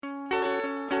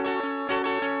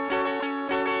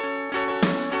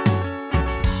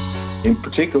In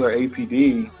particular,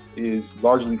 APD is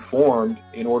largely formed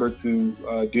in order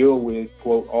to deal with,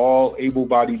 quote, all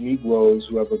able-bodied Negroes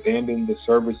who have abandoned the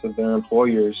service of their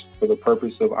employers for the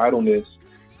purpose of idleness,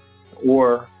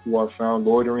 or who are found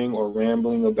loitering or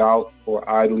rambling about or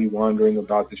idly wandering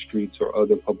about the streets or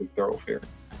other public thoroughfares.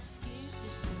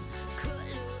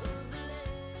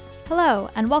 Hello,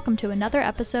 and welcome to another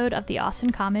episode of the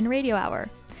Austin Common Radio Hour.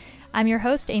 I'm your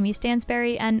host, Amy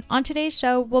Stansbury, and on today's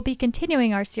show, we'll be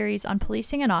continuing our series on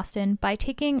policing in Austin by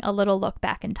taking a little look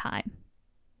back in time.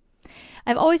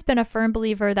 I've always been a firm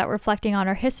believer that reflecting on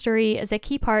our history is a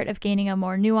key part of gaining a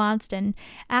more nuanced and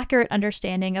accurate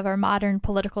understanding of our modern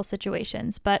political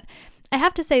situations, but I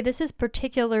have to say this is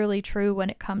particularly true when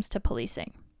it comes to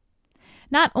policing.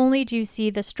 Not only do you see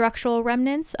the structural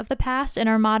remnants of the past in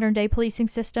our modern-day policing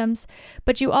systems,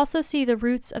 but you also see the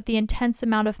roots of the intense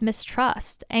amount of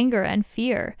mistrust, anger, and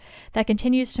fear that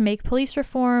continues to make police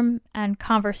reform and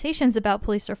conversations about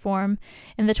police reform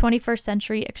in the 21st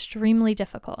century extremely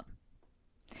difficult.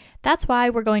 That's why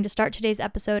we're going to start today's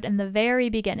episode in the very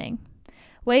beginning,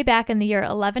 way back in the year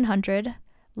 1100,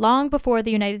 long before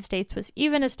the United States was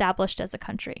even established as a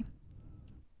country.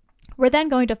 We're then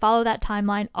going to follow that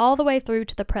timeline all the way through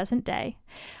to the present day,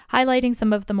 highlighting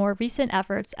some of the more recent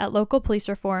efforts at local police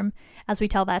reform as we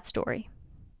tell that story.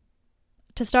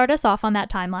 To start us off on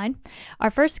that timeline, our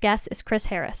first guest is Chris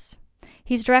Harris.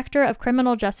 He's Director of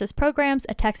Criminal Justice Programs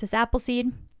at Texas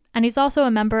Appleseed, and he's also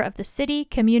a member of the City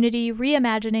Community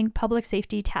Reimagining Public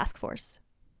Safety Task Force.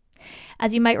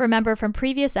 As you might remember from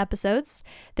previous episodes,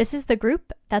 this is the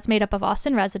group that's made up of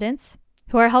Austin residents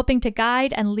who are helping to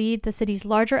guide and lead the city's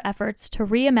larger efforts to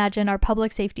reimagine our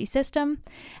public safety system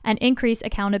and increase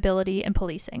accountability in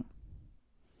policing.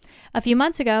 A few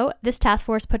months ago, this task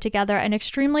force put together an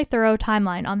extremely thorough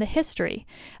timeline on the history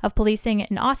of policing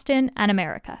in Austin and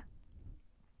America.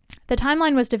 The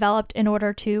timeline was developed in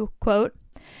order to, quote,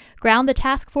 ground the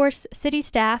task force, city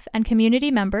staff, and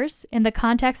community members in the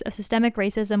context of systemic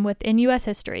racism within U.S.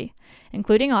 history,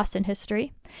 including Austin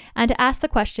history, and to ask the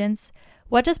questions,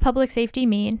 what does public safety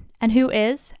mean, and who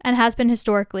is, and has been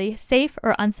historically, safe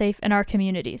or unsafe in our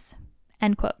communities?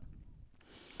 End quote.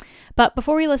 But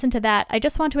before we listen to that, I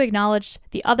just want to acknowledge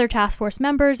the other task force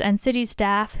members and city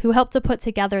staff who helped to put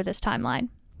together this timeline.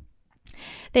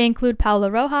 They include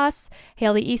Paula Rojas,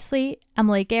 Haley Eastley,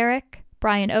 Emily Garrick,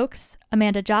 Brian Oakes,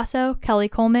 Amanda Jasso, Kelly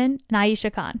Coleman, and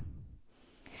Aisha Khan.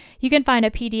 You can find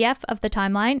a PDF of the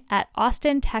timeline at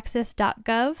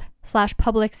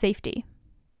austintexas.gov/public safety.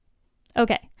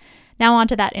 Okay, now on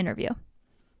to that interview.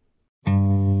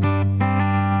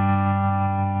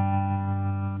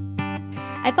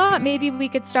 I thought maybe we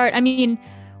could start,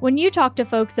 when you talk to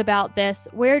folks about this,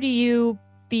 where do you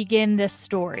begin this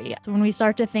story? So when we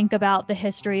start to think about the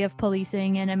history of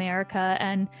policing in America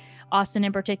and Austin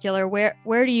in particular,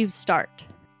 where do you start?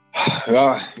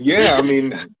 I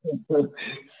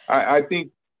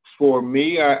think for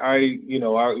me,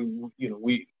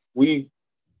 we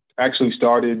actually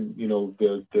started,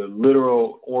 the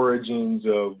literal origins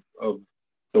of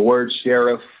the word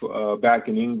sheriff back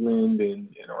in England in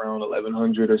around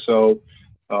 1100 or so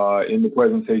in the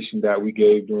presentation that we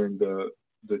gave during the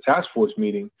task force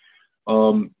meeting.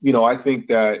 I think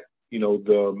that,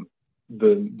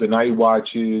 the night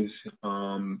watches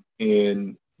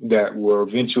and that were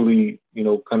eventually,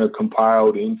 kind of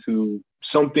compiled into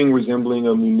something resembling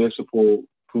a municipal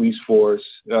police force,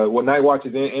 night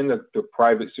watches and the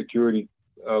private security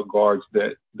guards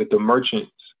that the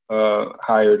merchants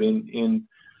hired in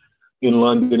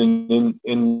London and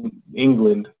in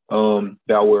England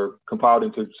that were compiled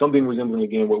into something resembling,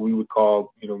 again, what we would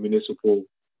call, municipal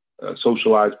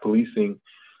socialized policing,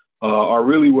 are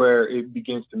really where it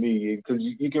begins to me, because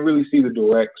you can really see the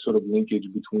direct sort of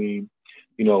linkage between,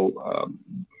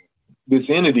 this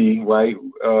entity, right?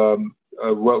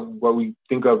 What we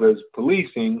think of as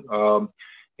policing,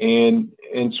 and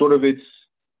sort of its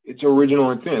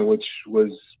original intent, which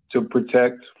was to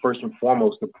protect first and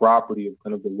foremost the property of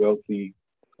kind of the wealthy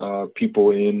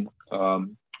people in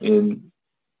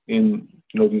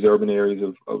these urban areas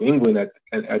of England at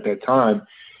that time,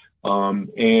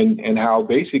 and how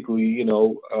basically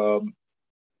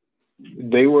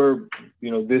they were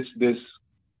this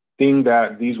thing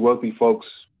that these wealthy folks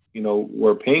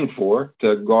were paying for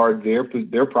to guard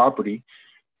their property.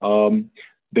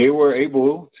 They were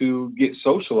able to get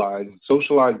socialized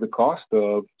the cost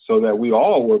of, so that we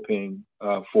all were paying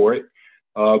for it.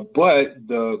 But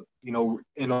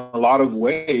in a lot of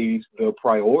ways, the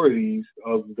priorities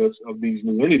of these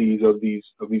new entities, of these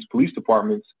police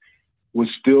departments, was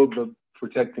still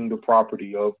protecting the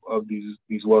property of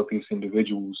these wealthiest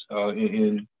individuals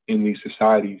in these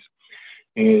societies.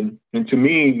 And to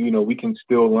me, we can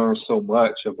still learn so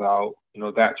much about,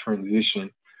 that transition,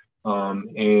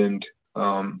 and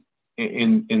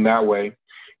in that way.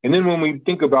 And then when we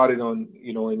think about it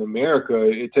in America,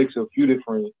 it takes a few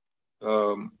different,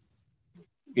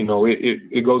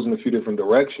 it goes in a few different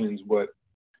directions. But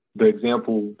the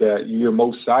example that you're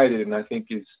most cited, and I think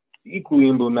is equally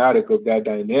emblematic of that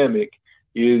dynamic,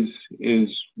 is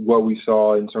what we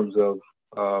saw in terms of,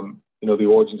 the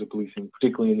origins of policing,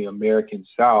 particularly in the American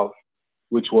South,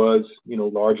 which was,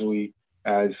 largely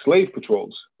as slave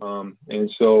patrols. And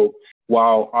so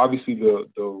while obviously the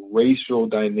racial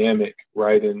dynamic,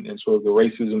 right, and sort of the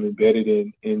racism embedded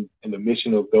in the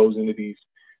mission of those entities,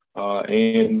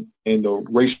 and the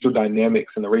racial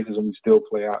dynamics and the racism we see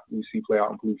play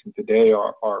out in policing today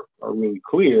are really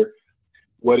clear.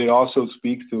 What it also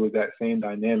speaks to is that same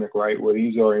dynamic, right, where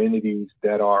these are entities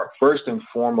that are first and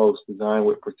foremost designed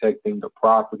with protecting the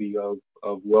property of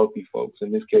wealthy folks,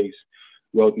 in this case,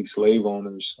 wealthy slave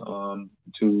owners,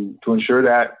 to ensure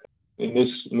that in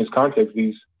this context,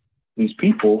 these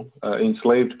people,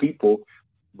 enslaved people,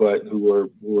 but who were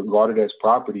regarded as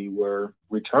property, were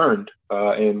returned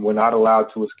and were not allowed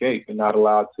to escape and not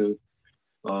allowed to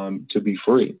be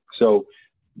free. So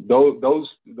those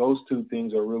two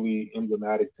things are really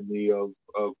emblematic to me of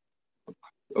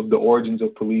the origins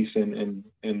of police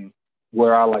and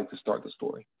where I like to start the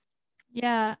story.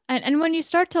 Yeah, and when you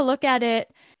start to look at it,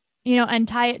 and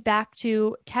tie it back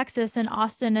to Texas and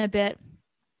Austin a bit,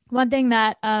 one thing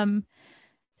that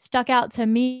stuck out to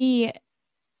me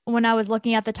when I was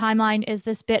looking at the timeline is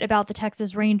this bit about the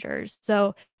Texas Rangers.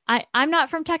 So I'm not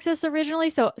from Texas originally,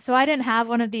 so I didn't have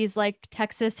one of these like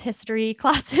Texas history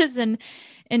classes in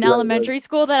elementary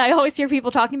school that I always hear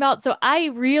people talking about. So I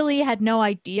really had no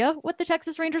idea what the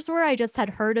Texas Rangers were. I just had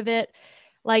heard of it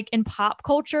like in pop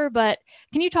culture. But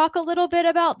can you talk a little bit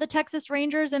about the Texas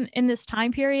Rangers in this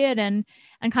time period and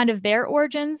kind of their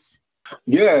origins?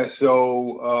 Yeah,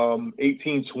 so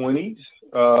 1820s,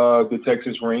 the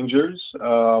Texas Rangers,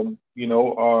 are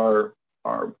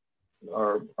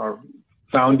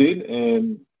founded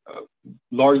and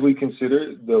largely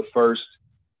considered the first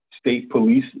state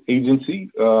police agency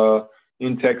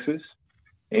in Texas,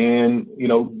 and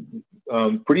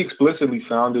pretty explicitly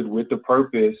founded with the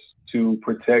purpose to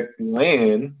protect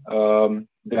land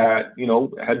that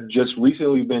had just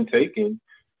recently been taken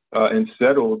and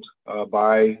settled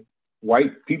by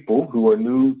white people who are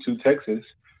new to Texas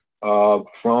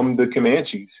from the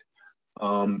Comanches.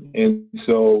 And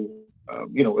so,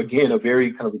 again, a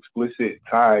very kind of explicit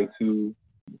tie to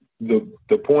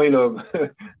the point of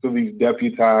these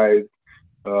deputized,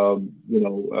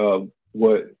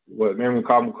 what Mary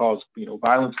McCollum calls,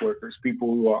 violence workers, people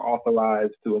who are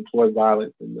authorized to employ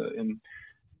violence in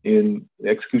the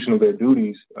execution of their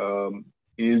duties,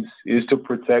 is to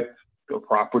protect the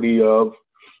property of,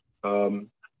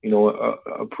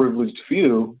 a privileged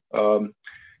few, and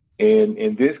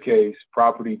in this case,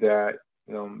 property that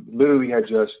literally had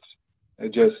just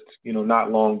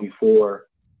not long before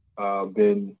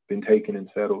been taken and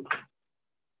settled.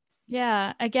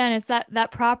 Yeah, again, it's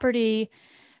that property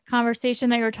conversation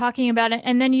that you were talking about,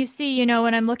 and then you see,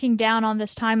 when I'm looking down on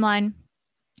this timeline,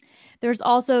 there's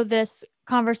also this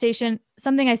conversation.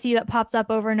 Something I see that pops up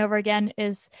over and over again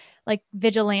is like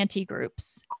vigilante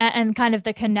groups and kind of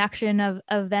the connection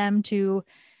of them to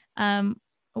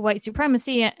white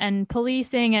supremacy and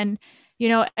policing. And,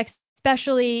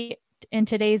 especially in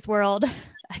today's world,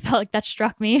 I felt like that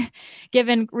struck me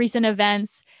given recent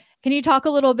events. Can you talk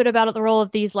a little bit about the role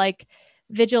of these like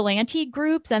vigilante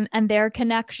groups and their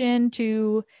connection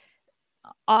to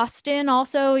Austin?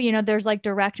 Also, there's like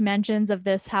direct mentions of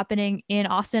this happening in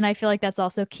Austin. I feel like that's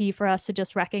also key for us to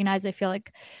just recognize. I feel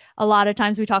like a lot of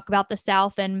times we talk about the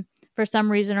South and for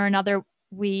some reason or another,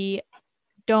 we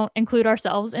don't include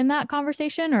ourselves in that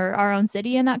conversation or our own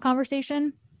city in that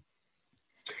conversation.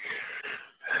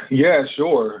 Yeah,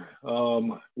 sure.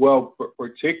 Well,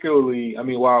 particularly, I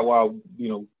mean, while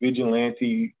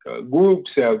vigilante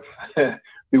groups have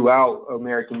throughout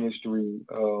American history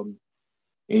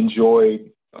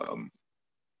enjoyed,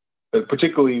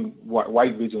 particularly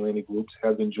white vigilante groups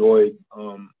have enjoyed,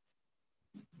 some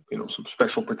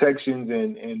special protections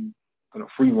and kind of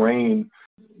free reign,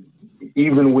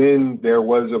 even when there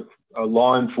was a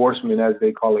law enforcement, as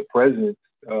they call it, presence,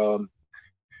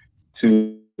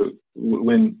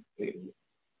 when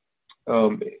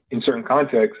in certain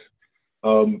contexts,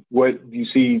 what you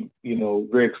see,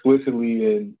 very explicitly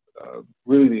in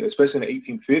really, especially in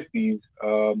the 1850s,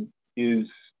 is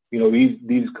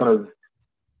these kind of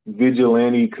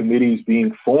vigilante committees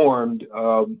being formed,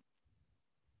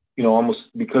 almost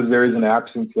because there is an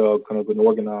absence of kind of an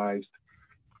organized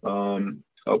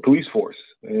police force.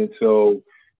 And so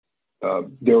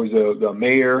there was a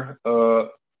mayor, a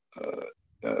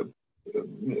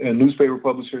newspaper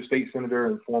publisher, state senator,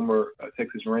 and former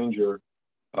Texas Ranger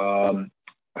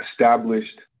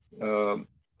established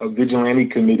a vigilante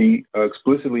committee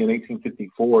explicitly in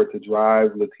 1854 to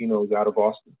drive Latinos out of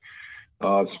Austin,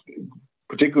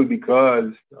 particularly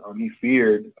because he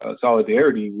feared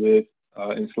solidarity with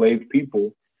enslaved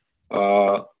people,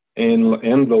 and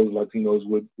those Latinos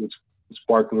would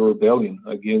spark a rebellion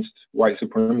against white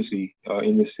supremacy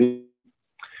in the city.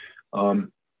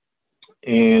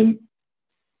 And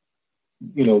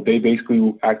they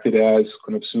basically acted as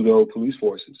kind of pseudo police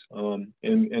forces. And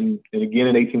again,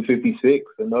 in 1856,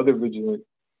 another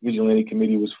vigilante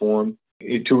committee was formed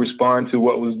to respond to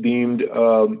what was deemed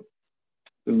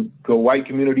the white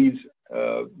community's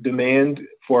demand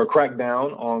for a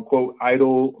crackdown on, quote,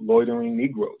 idle, loitering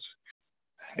Negroes.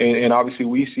 And obviously,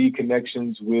 we see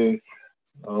connections with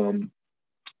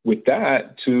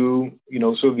that to,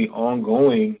 sort of the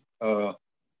ongoing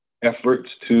efforts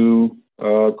to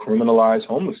criminalize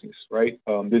homelessness, right?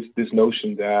 This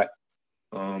notion that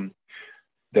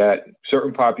that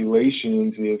certain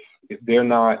populations, if they're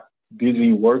not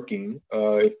busy working,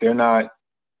 if they're not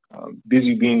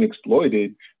busy being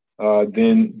exploited,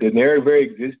 then their very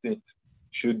existence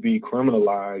should be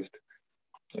criminalized,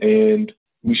 and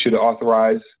we should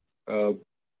authorize,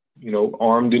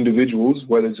 armed individuals,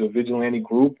 whether it's a vigilante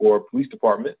group or a police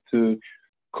department, to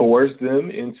coerce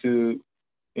them into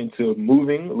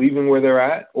leaving where they're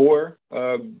at, or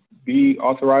be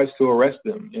authorized to arrest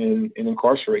them and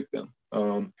incarcerate them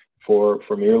for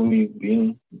merely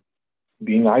being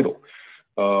idle.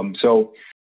 So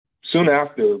soon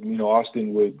after,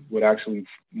 Austin would actually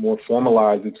more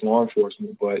formalize its law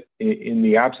enforcement, but in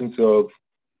the absence of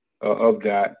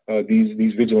that,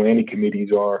 these vigilante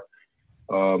committees are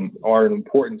an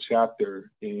important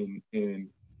chapter in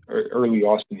early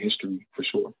Austin history for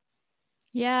sure.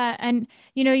 Yeah. And,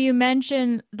 you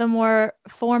mentioned the more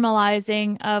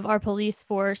formalizing of our police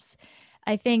force.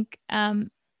 I think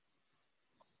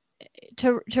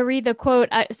to read the quote,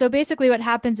 so basically what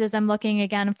happens is, I'm looking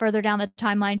again further down the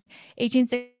timeline,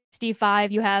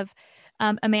 1865, you have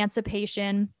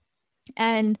emancipation.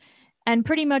 And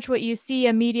pretty much what you see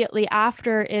immediately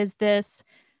after is this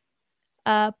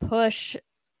push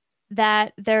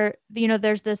that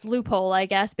there's this loophole, I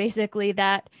guess, basically,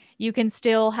 that you can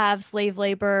still have slave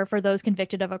labor for those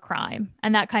convicted of a crime.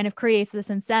 And that kind of creates this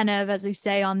incentive, as you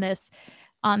say on this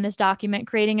document,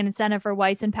 creating an incentive for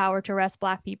whites in power to arrest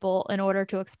Black people in order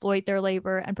to exploit their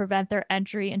labor and prevent their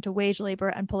entry into wage labor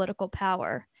and political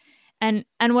power. And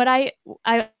what I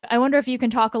wonder if you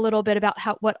can talk a little bit about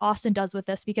what Austin does with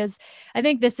this, because I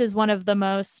think this is one of the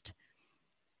most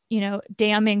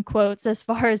damning quotes as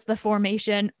far as the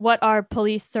formation, what our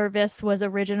police service was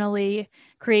originally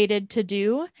created to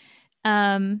do.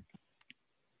 Maybe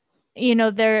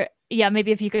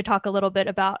if you could talk a little bit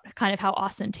about kind of how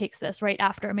Austin takes this right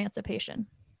after emancipation.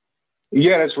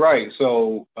 Yeah, that's right.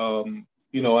 So, I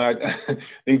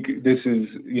think this is,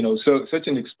 such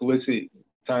an explicit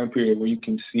time period where you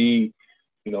can see,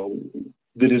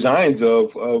 the designs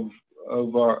of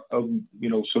our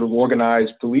sort of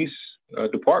organized police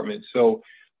departments. So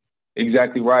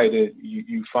exactly right.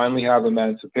 You finally have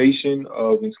emancipation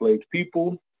of enslaved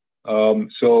people.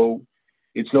 So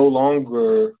it's no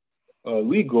longer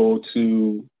legal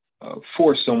to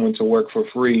force someone to work for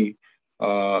free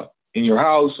in your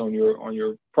house, on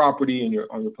your property,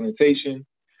 on your plantation,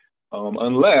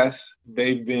 unless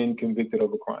they've been convicted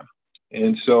of a crime.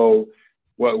 And so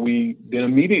what we then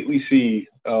immediately see,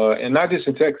 and not just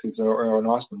in Texas or in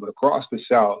Austin, but across the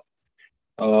South,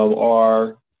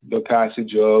 are the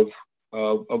passage of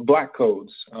Black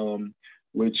codes,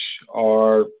 which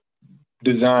are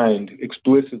designed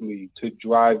explicitly to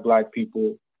drive Black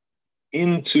people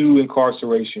into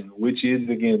incarceration, which is,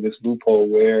 again, this loophole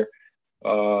where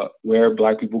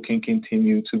Black people can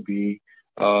continue to be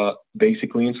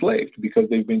basically enslaved because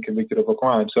they've been convicted of a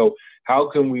crime. So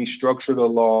how can we structure the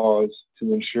laws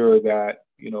to ensure that,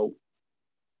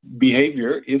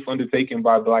 behavior, if undertaken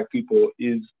by Black people,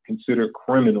 is considered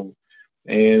criminal,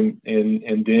 and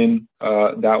then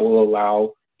that will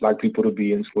allow Black people to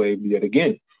be enslaved yet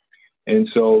again? And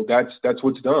so that's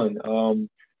what's done.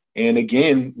 And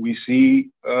again, we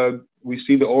see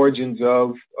the origins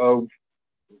of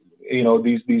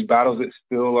these battles that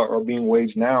still are being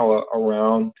waged now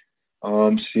around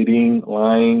sitting,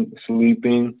 lying,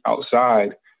 sleeping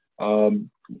outside,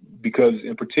 because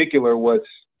in particular,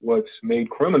 what's made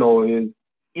criminal is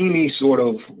any sort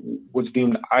of what's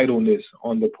deemed idleness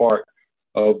on the part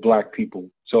of Black people.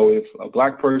 So if a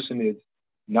Black person is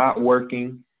not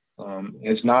working,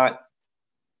 has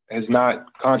not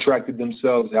contracted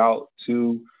themselves out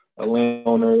to a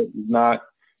landowner, is not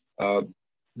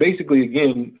basically,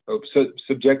 again,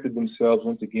 subjected themselves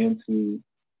once again to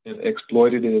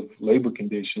exploitative labor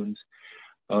conditions,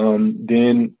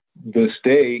 then the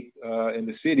state and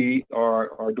the city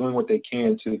are doing what they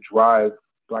can to drive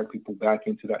Black people back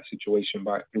into that situation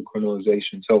through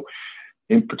criminalization. So,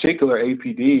 in particular,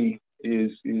 APD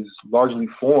is largely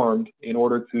formed in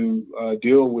order to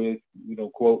deal with,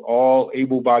 quote, all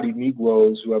able-bodied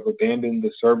Negroes who have abandoned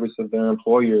the service of their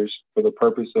employers for the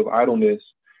purpose of idleness,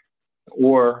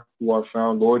 or who are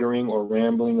found loitering or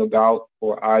rambling about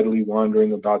or idly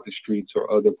wandering about the streets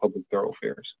or other public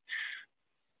thoroughfares.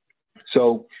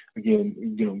 So again,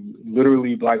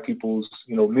 literally Black people's,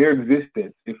 mere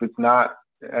existence, if it's not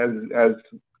as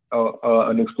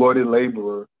an exploited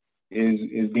laborer,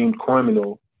 is deemed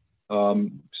criminal,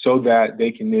 so that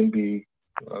they can then be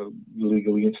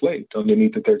legally enslaved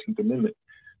underneath the 13th Amendment.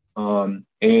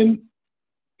 And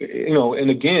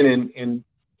again, in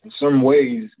some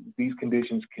ways, these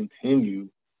conditions continue.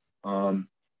 And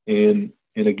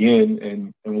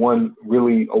one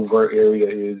really overt area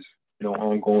is,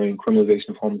 ongoing criminalization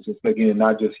of homelessness. Again,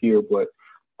 not just here, but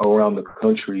around the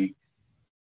country.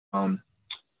 And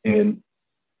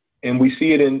we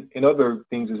see it in other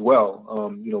things as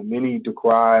well. Many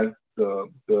decry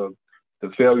the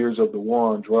failures of the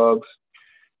war on drugs.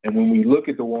 And when we look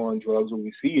at the war on drugs, what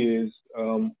we see is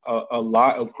a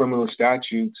lot of criminal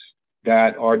statutes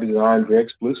that are designed very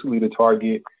explicitly to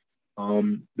target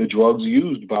the drugs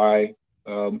used by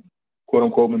quote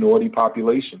unquote minority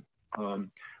population.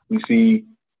 We see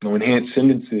enhanced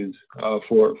sentences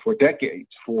for decades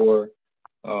for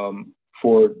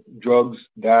drugs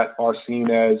that are seen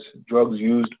as drugs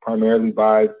used primarily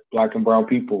by Black and brown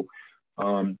people.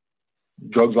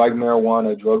 Drugs like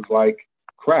marijuana, drugs like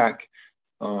crack,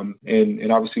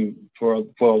 and obviously for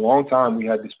a long time we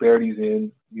had disparities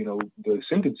in the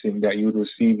sentencing that you would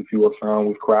receive if you were found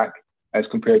with crack as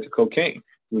compared to cocaine,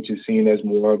 which is seen as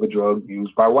more of a drug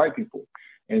used by white people.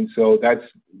 And so that's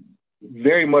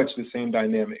very much the same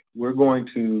dynamic. We're going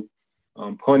to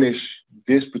punish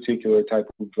this particular type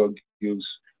of drug use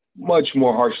much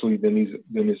more harshly than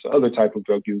this other type of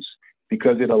drug use,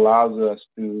 because it allows us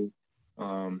to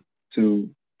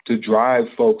drive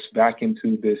folks back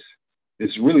into this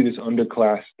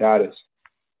underclass status,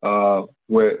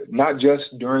 where not just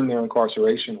during their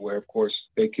incarceration, where of course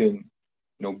they can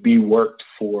be worked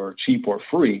for cheap or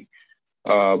free,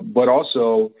 but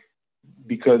also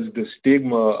because the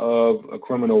stigma of a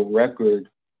criminal record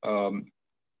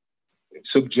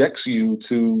subjects you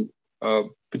to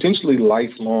potentially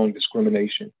lifelong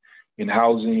discrimination in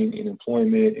housing, in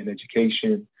employment, in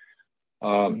education.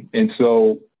 And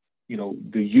so,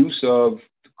 the use of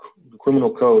the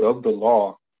criminal code of the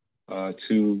law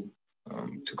to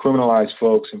criminalize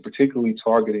folks, and particularly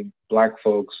targeting Black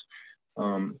folks,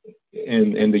 and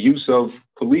the use of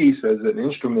police as an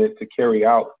instrument to carry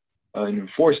out and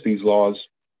enforce these laws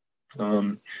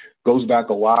goes back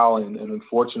a while and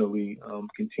unfortunately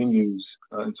continues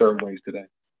in certain ways today.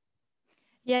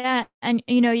 Yeah, and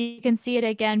you can see it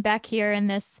again back here in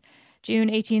this June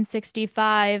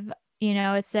 1865.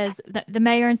 It says that the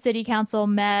mayor and city council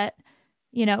met,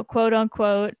 quote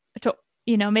unquote, to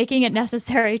making it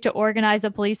necessary to organize a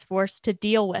police force to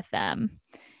deal with them.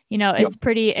 It's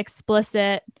pretty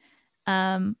explicit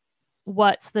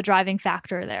what's the driving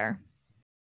factor there.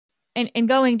 And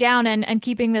going down and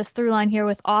keeping this through line here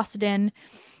with Austin,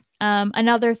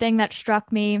 another thing that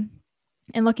struck me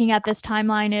in looking at this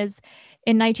timeline is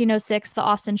in 1906, the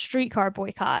Austin streetcar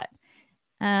boycott.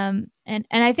 And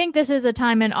I think this is a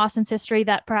time in Austin's history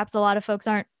that perhaps a lot of folks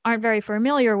aren't very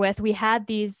familiar with. We had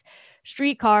these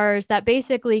streetcars that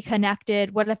basically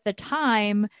connected what at the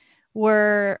time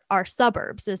were our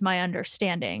suburbs, is my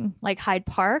understanding, like Hyde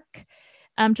Park,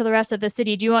 to the rest of the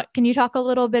city. Can you talk a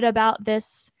little bit about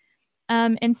this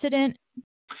incident?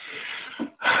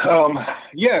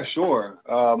 Yeah, sure.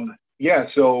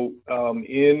 So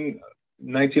in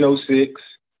 1906,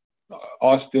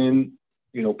 Austin,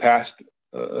 passed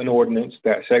an ordinance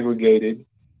that segregated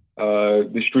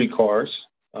the streetcars,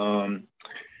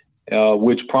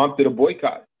 which prompted a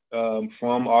boycott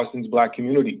from Austin's Black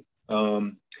community.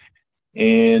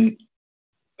 And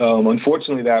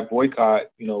unfortunately, that boycott,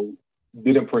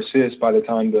 didn't persist by the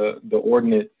time the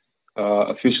ordinance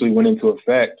officially went into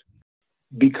effect,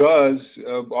 because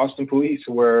Austin police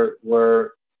were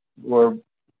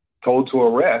told to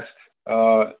arrest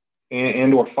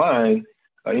and or fine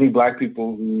any Black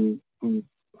people who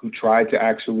tried to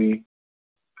actually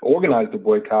organize the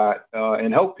boycott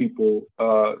and help people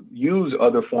use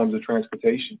other forms of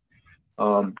transportation.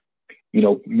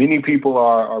 Many people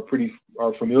are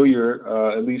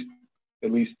familiar, at least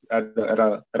at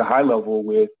a high level,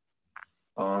 with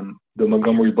the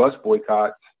Montgomery bus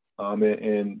boycott,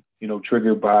 and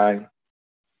triggered by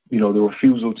the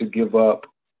refusal to give up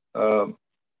the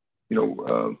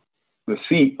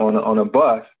seat on a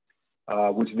bus,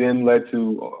 which then led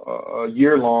to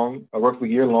a roughly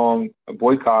year-long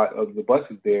boycott of the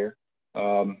buses there,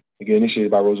 again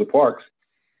initiated by Rosa Parks,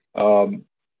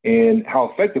 and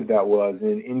how effective that was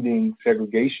in ending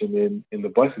segregation in the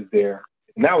buses there.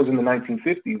 And that was in the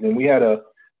 1950s, and we had a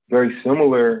very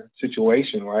similar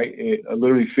situation, right?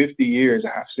 Literally 50 years, a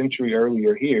half century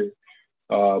earlier here,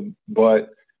 but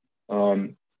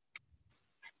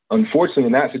unfortunately,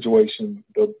 in that situation,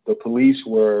 the police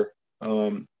were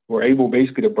able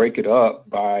basically to break it up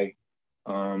by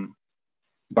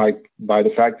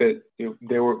the fact that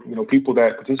there were people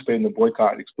that participated in the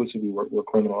boycott explicitly were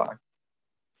criminalized.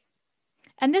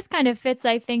 And this kind of fits,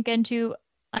 I think, into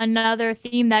another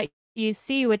theme that you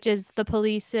see, which is the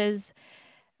police's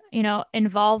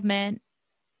involvement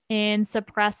in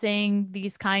suppressing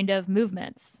these kind of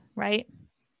movements, right?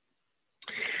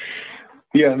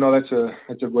 Yeah, no, that's a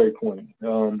great point.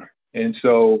 And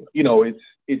so,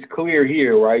 it's clear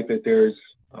here, right, that there's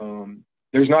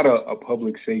not a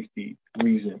public safety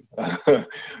reason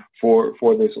for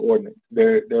this ordinance.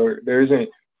 There isn't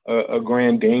a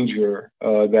grand danger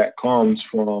that comes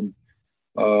from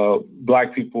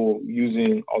Black people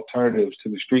using alternatives to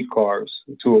the streetcars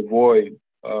to avoid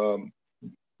the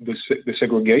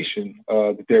segregation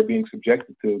that they're being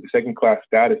subjected to, the second-class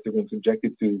status they're being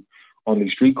subjected to on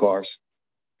these streetcars.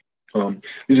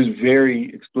 This is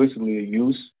very explicitly a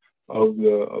use of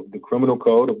the criminal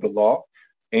code, of the law,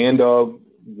 and of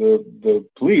the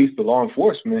police, the law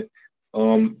enforcement,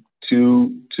 to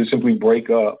simply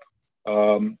break up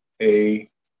a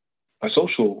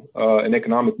social and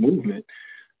economic movement.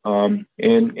 And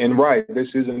right, this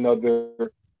is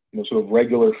another sort of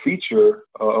regular feature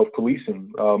of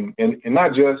policing, and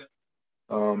not just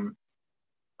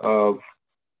of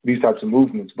these types of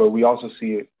movements, but we also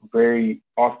see it very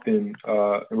often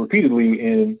and repeatedly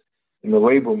in the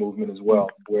labor movement as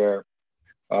well, where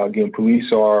again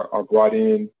police are brought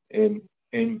in, and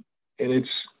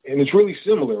it's really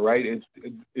similar, right?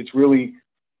 It's really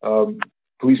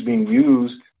police being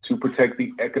used to protect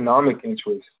the economic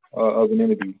interests of an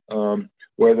entity,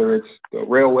 whether it's the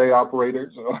railway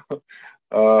operators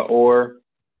or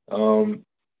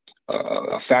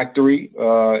a factory,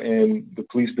 and the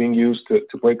police being used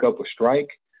to break up a strike.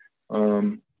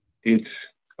 It's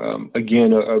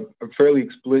again a fairly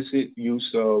explicit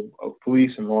use of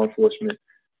police and law enforcement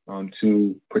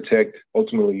to protect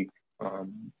ultimately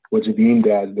what's deemed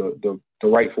as the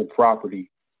rightful property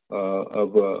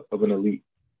of an elite.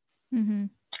 Mm-hmm.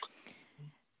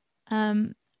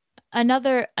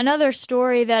 Another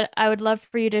story that I would love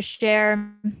for you to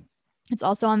share, it's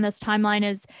also on this timeline,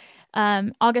 is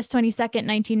August 22nd,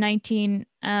 1919,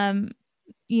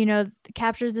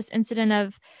 captures this incident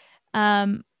of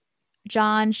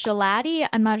John Shalati.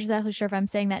 I'm not exactly sure if I'm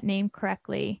saying that name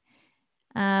correctly.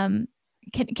 Can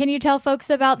you tell folks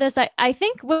about this? I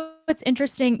think what's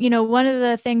interesting, one of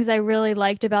the things I really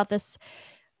liked about this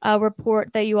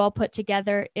report that you all put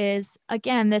together is,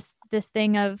 again, this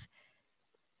thing of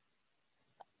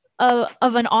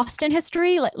an Austin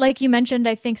history. Like you mentioned,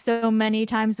 I think so many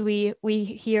times we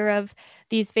hear of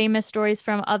these famous stories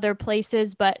from other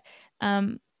places, but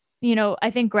I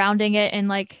think grounding it in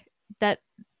like that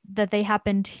they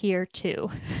happened here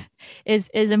too is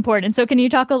important. So can you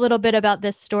talk a little bit about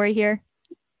this story here?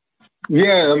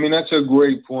 Yeah, I mean, that's a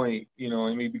great point,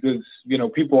 because,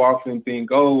 people often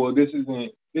think, oh, well, this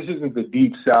isn't the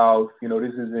Deep South,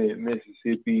 this isn't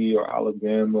Mississippi or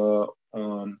Alabama,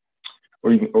 or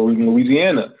even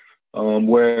Louisiana,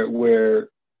 where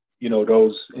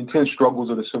those intense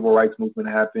struggles of the civil rights movement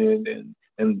happened, and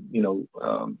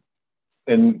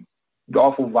the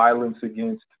awful violence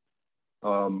against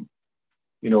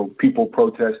people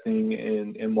protesting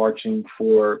and marching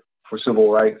for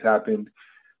civil rights happened.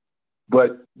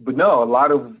 But no, a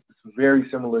lot of very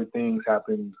similar things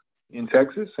happened in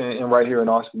Texas and right here in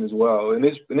Austin as well. In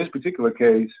this particular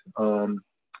case,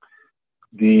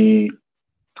 the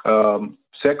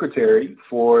secretary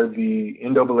for the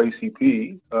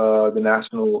NAACP, the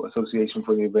National Association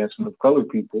for the Advancement of Colored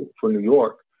People for New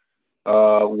York,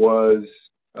 was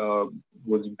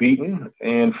beaten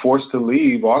and forced to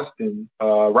leave Austin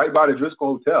right by the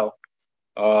Driscoll Hotel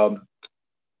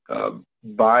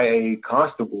by a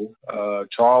constable,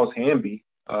 Charles Hamby,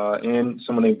 and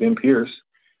someone named Ben Pierce.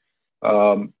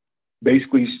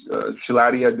 basically,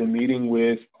 Shalati had been meeting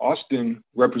with Austin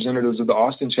representatives of the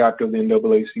Austin chapter of the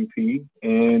NAACP,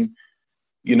 and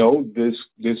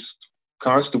this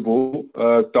constable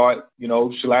thought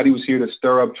Shalati was here to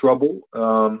stir up trouble,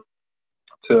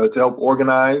 to help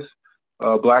organize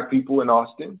Black people in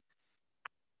Austin,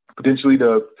 potentially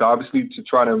to obviously to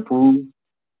try to improve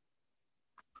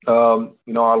our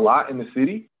lot in the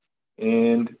city,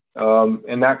 and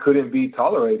that couldn't be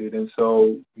tolerated. And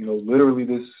so literally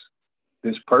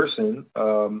this person,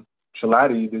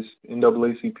 Shalati, this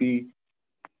NAACP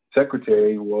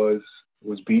secretary, was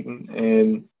beaten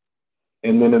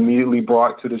and then immediately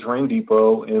brought to the train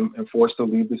depot and forced to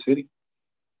leave the city.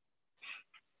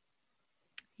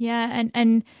 Yeah,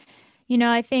 and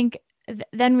I think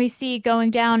then we see going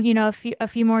down, a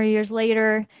few more years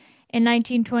later, in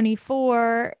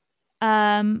 1924,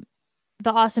 the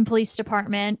Austin Police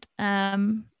Department, as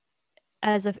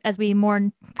we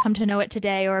more come to know it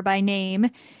today, or by name,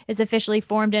 is officially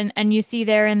formed, and you see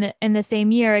there in the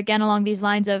same year, again along these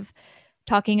lines of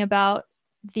talking about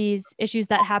these issues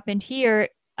that happened here.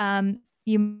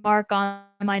 You mark on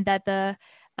line that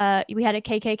we had a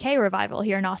KKK revival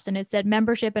here in Austin. It said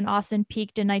membership in Austin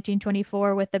peaked in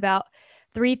 1924 with about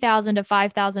 3,000 to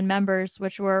 5,000 members,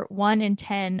 which were 1 in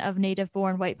 10 of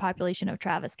native-born white population of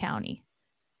Travis County.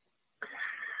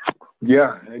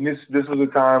 Yeah, and this was a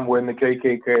time when the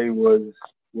KKK was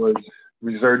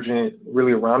resurgent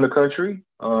really around the country,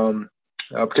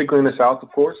 particularly in the South,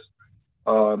 of course.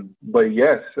 But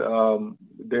yes,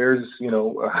 there's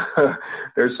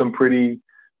there's some pretty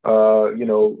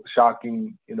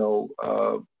shocking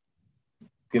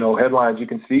headlines you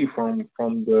can see from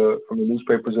the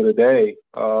newspapers of the day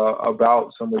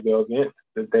about some of the events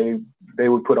that they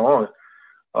would put on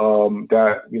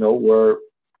that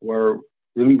were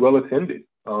really well attended,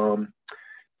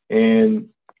 and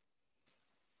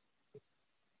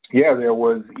yeah, there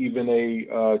was even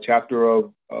a chapter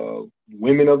of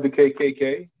women of the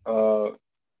KKK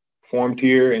formed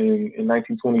here in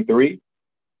 1923,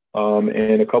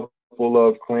 and a couple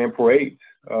of Klan parades,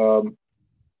 in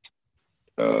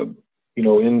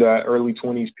that early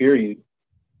 20s period.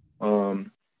 And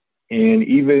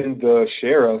even the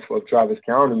sheriff of Travis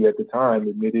County at the time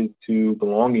admitted to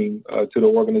belonging to the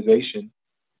organization,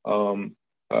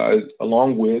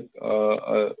 along with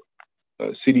a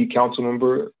city council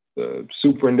member, the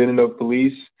superintendent of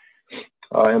police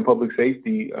and public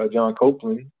safety, John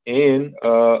Copeland, and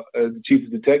the chief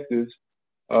of detectives,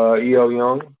 E.L.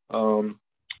 Young,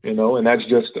 and that's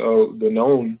just the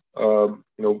known,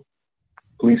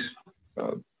 police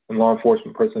and law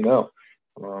enforcement personnel.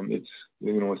 It's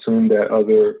assumed that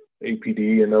other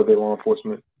APD and other law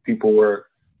enforcement people were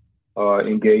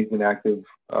engaged and active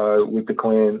with the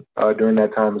Klan during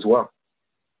that time as well.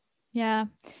 Yeah,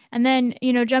 and then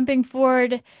jumping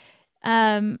forward.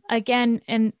 Again,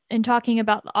 in talking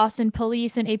about the Austin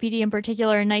Police and APD in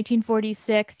particular, in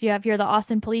 1946, you have here the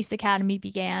Austin Police Academy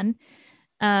began.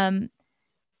 I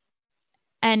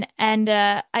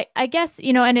guess,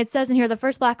 and it says in here, the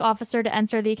first Black officer to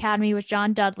enter the academy was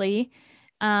John Dudley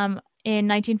in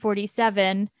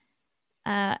 1947.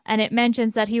 And it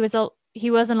mentions that he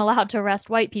wasn't allowed to arrest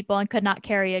white people and could not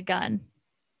carry a gun,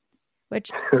 which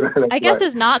I guess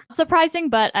is not surprising,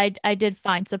 but I did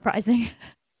find surprising.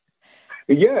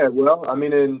 Yeah, well, I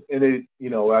mean, and it,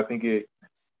 I think it,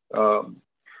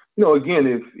 again,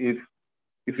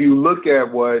 if you look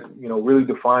at what really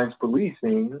defines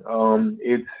policing,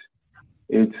 it's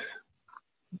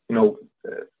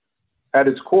at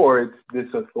its core, it's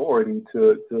this authority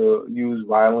to use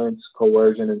violence,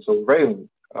 coercion, and surveillance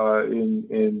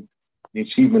in the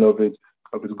achievement of its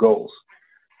goals,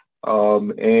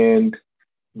 and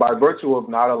by virtue of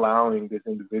not allowing this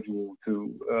individual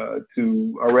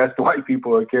to arrest white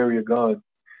people or carry a gun,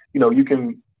 you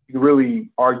can really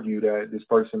argue that this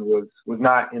person was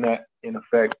not in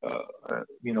effect,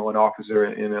 an officer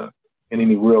in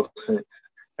any real sense,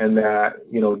 and that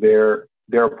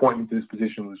their appointment to this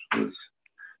position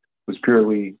was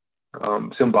purely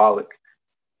symbolic.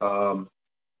 And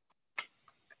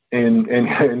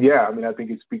yeah, I mean, I think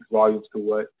it speaks volumes to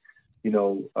what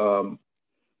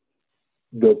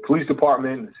the police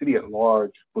department and the city at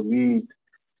large believed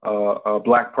a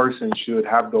Black person should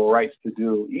have the rights to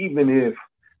do, even if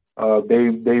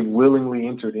they willingly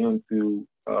entered into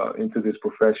this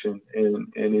profession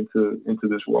and into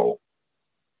this role.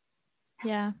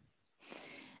 Yeah.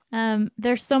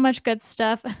 There's so much good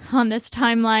stuff on this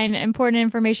timeline, important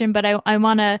information, but I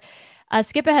want to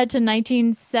skip ahead to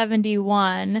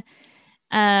 1971.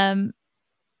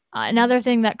 Another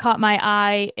thing that caught my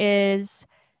eye is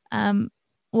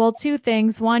Well, two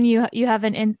things. One, you have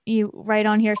you write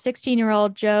on here,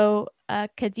 16-year-old Joe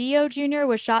Cadillo Jr.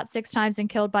 was shot 6 times and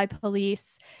killed by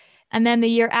police. And then the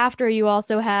year after, you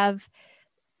also have,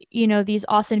 these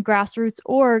Austin grassroots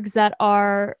orgs that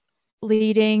are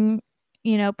leading,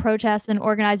 protests and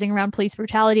organizing around police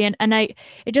brutality. And it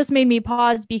just made me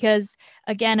pause because,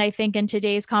 again, I think in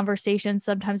today's conversation,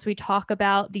 sometimes we talk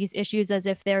about these issues as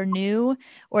if they're new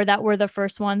or that we're the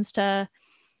first ones to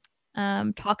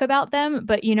talk about them.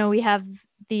 But, we have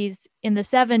these in the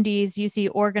 70s, you see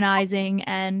organizing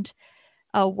and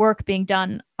work being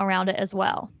done around it as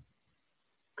well.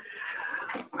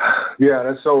 Yeah,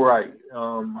 that's so right.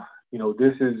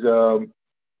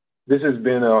 This has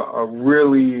been a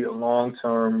really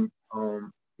long-term,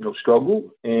 struggle,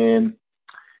 and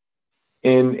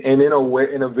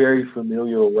in a very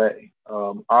familiar way.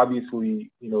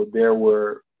 Obviously, there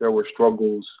were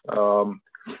struggles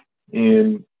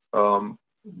during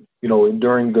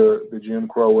the Jim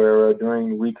Crow era,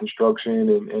 during Reconstruction,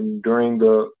 and during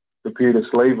the period of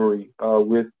slavery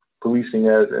with policing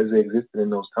as they existed in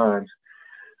those times.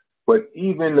 But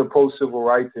even the post-civil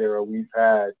rights era, we've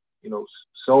had,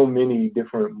 so many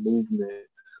different movements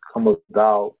come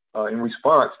about in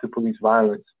response to police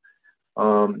violence,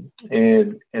 and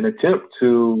an attempt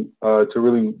to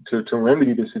remedy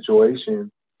the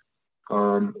situation.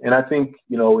 And I think,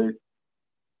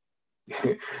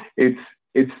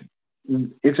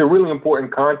 it's a really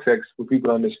important context for people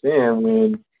to understand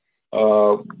when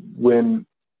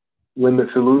the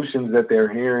solutions that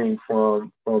they're hearing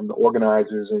from the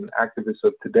organizers and activists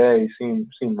of today seem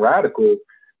radical.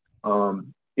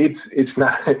 It's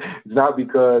not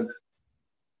because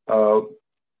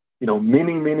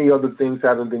many other things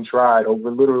haven't been tried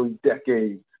over literally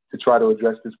decades to try to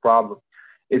address this problem.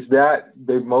 It's that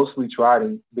they've mostly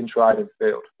been tried and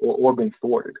failed or been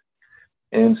thwarted.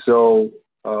 And so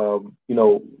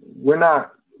we're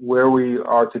not where we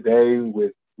are today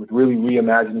with really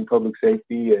reimagining public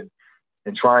safety and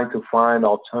trying to find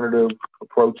alternative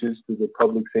approaches to the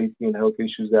public safety and health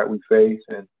issues that we face,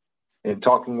 and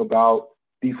talking about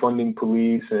defunding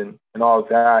police and all of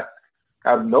that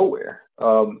out of nowhere.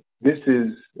 This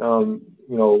is, in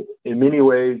many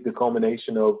ways, the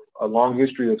culmination of a long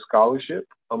history of scholarship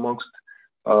amongst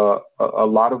a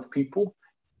lot of people,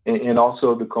 and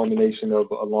also the culmination of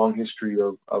a long history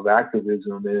of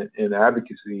activism and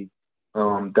advocacy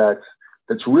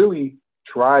that's really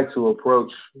tried to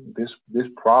approach this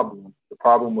problem, the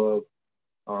problem of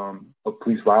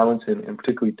police violence and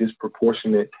particularly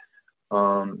disproportionate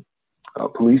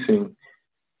policing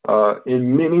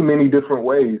in many different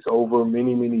ways over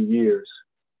many years,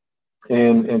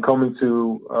 and coming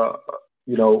to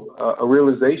a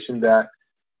realization that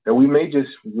we may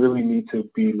just really need to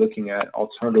be looking at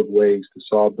alternative ways to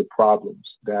solve the problems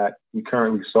that we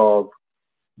currently solve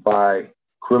by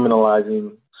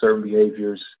criminalizing certain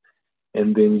behaviors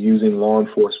and then using law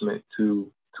enforcement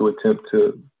to attempt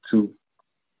to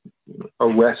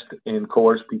arrest and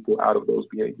coerce people out of those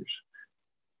behaviors.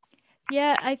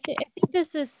 Yeah, I think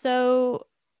this is so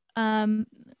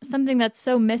something that's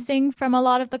so missing from a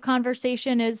lot of the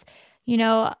conversation is,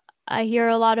 I hear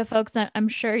a lot of folks, I'm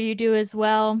sure you do as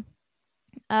well,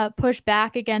 push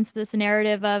back against this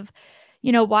narrative of,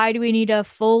 why do we need to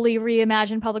fully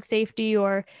reimagine public safety,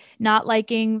 or not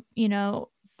liking,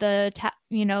 the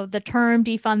term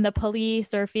defund the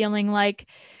police, or feeling like,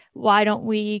 why don't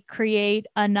we create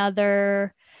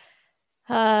another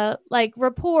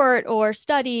report or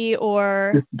study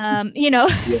or,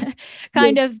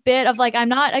 kind of bit of like, I'm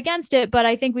not against it, but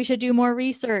I think we should do more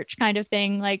research kind of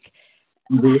thing. Like,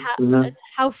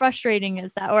 how frustrating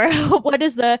is that? Or what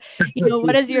is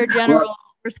what is your general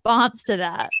response to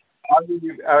that? I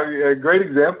mean, a great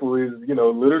example is,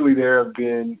 literally there have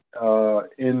been,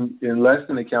 in less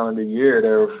than a calendar year,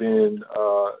 there have been,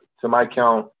 to my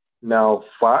count now,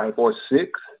 5 or 6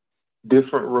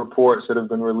 different reports that have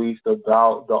been released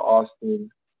about the Austin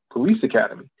Police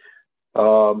Academy.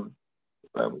 2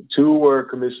 were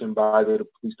commissioned by the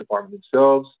police department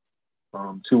themselves.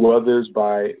 2 others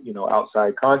by,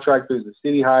 outside contractors the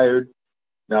city hired.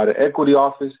 Now the equity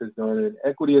office has done an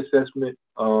equity assessment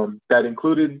that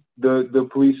included the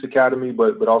police academy,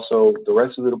 but also the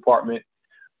rest of the department.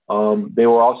 They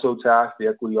were also tasked, the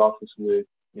equity office, with,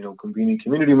 convening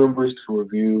community members to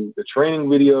review the training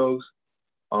videos.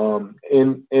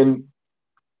 And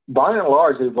by and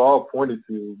large, they've all pointed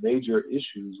to major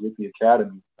issues with the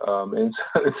academy. And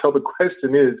so the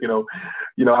question is,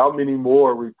 how many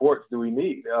more reports do we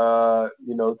need, to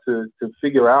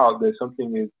figure out that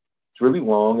something is really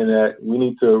wrong and that we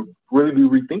need to really be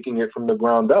rethinking it from the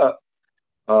ground up.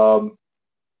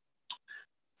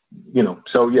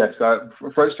 So yes,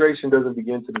 frustration doesn't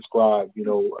begin to describe,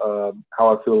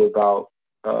 how I feel about,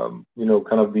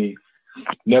 kind of the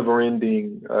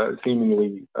never-ending,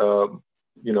 seemingly,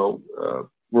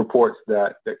 reports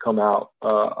that come out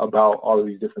about all of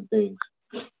these different things,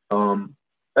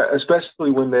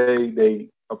 especially when they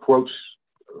approach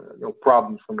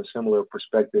problems from a similar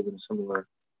perspective in a similar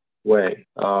way.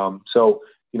 I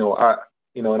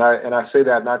say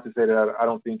that not to say that I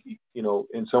don't think,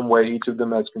 in some way each of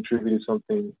them has contributed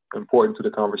something important to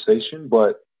the conversation,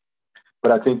 but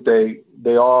I think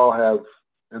they all have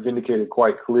indicated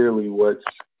quite clearly what's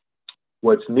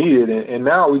needed, and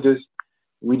now we just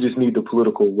need the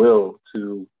political will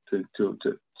to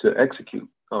execute,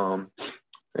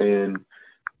 and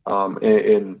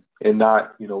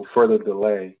not further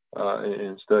delay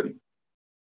in study.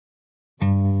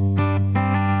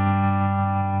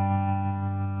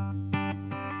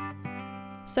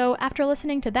 So after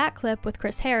listening to that clip with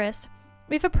Chris Harris,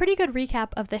 we have a pretty good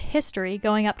recap of the history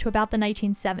going up to about the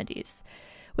 1970s,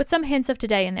 with some hints of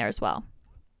today in there as well.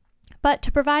 But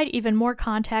to provide even more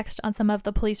context on some of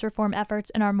the police reform efforts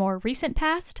in our more recent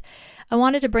past, I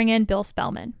wanted to bring in Bill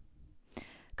Spelman.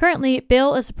 Currently,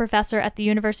 Bill is a professor at the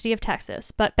University of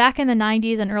Texas, but back in the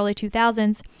 90s and early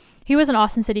 2000s, he was an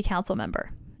Austin City Council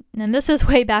member. And this is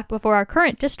way back before our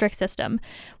current district system,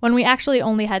 when we actually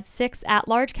only had 6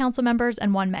 at-large council members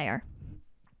and 1 mayor.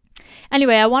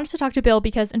 Anyway, I wanted to talk to Bill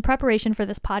because in preparation for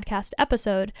this podcast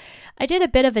episode, I did a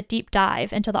bit of a deep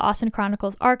dive into the Austin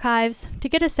Chronicle's archives to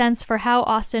get a sense for how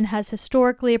Austin has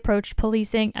historically approached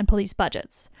policing and police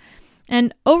budgets.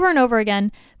 And over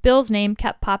again, Bill's name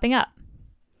kept popping up.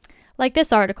 Like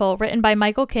this article written by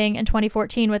Michael King in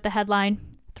 2014 with the headline,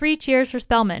 3 cheers for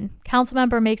Spelman.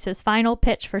 Councilmember makes his final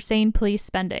pitch for sane police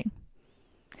spending.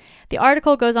 The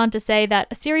article goes on to say that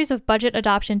a series of budget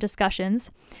adoption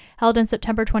discussions held in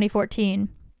September 2014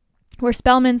 were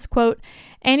Spelman's, quote,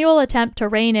 annual attempt to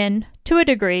rein in, to a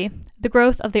degree, the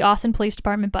growth of the Austin Police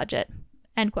Department budget,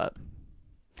 end quote.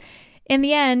 In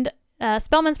the end,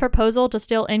 Spelman's proposal to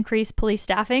still increase police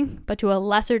staffing, but to a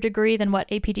lesser degree than what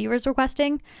APD was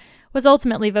requesting, was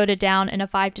ultimately voted down in a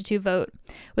 5-2 vote,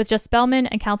 with just Spelman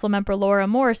and Councilmember Laura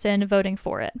Morrison voting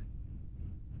for it.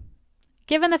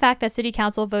 Given the fact that City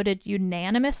Council voted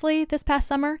unanimously this past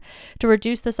summer to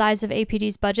reduce the size of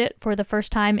APD's budget for the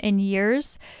first time in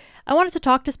years, I wanted to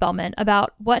talk to Spelman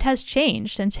about what has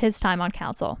changed since his time on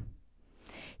council.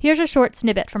 Here's a short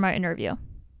snippet from our interview.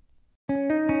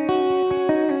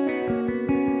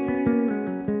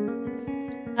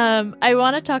 I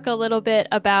want to talk a little bit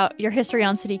about your history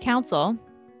on City Council.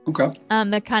 Okay.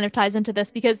 That kind of ties into this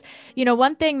because,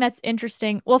 one thing that's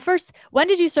interesting. Well, first, when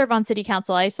did you serve on City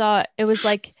Council? I saw it was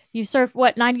like you served,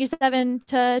 97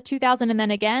 to 2000 and then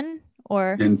again?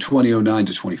 Or in 2009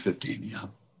 to 2015, yeah.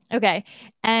 Okay.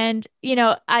 And,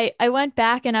 I went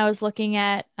back and I was looking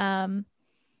at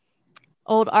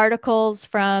old articles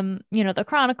from, the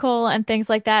Chronicle and things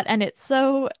like that. And it's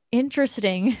so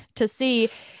interesting to see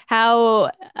how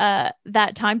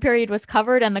that time period was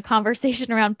covered and the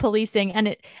conversation around policing.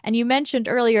 And you mentioned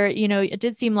earlier, it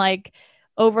did seem like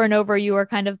over and over you were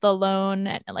kind of the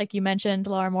lone, like you mentioned,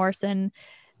 Laura Morrison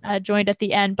joined at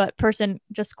the end, but person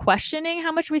just questioning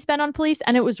how much we spend on police.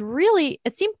 And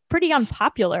it seemed pretty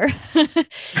unpopular.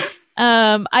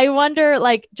 I wonder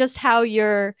just how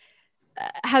you've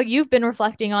been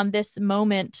reflecting on this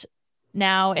moment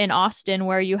now in Austin,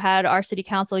 where you had our city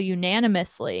council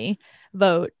unanimously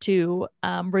vote to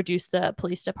reduce the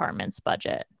police department's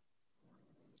budget.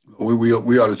 We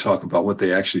ought to talk about what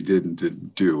they actually did and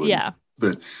didn't do. Yeah.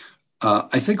 But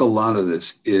I think a lot of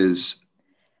this is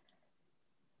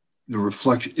the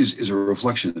reflection is a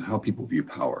reflection of how people view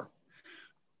power.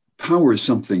 Power is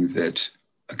something that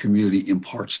a community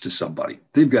imparts to somebody.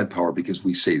 They've got power because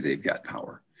we say they've got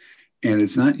power. And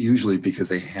it's not usually because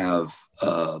they have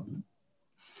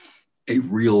a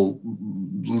real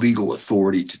legal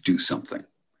authority to do something.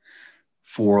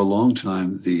 For a long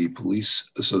time, the police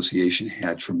association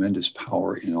had tremendous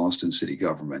power in Austin city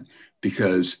government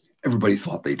because everybody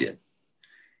thought they did.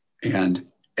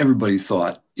 And everybody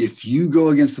thought, if you go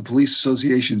against the police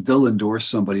association, they'll endorse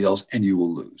somebody else and you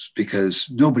will lose because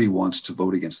nobody wants to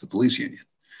vote against the police union.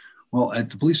 Well, at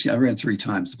the police, I ran 3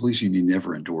 times. The police union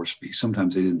never endorsed me.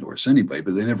 Sometimes they didn't endorse anybody,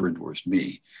 but they never endorsed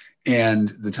me. And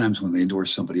the times when they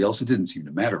endorsed somebody else, it didn't seem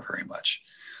to matter very much.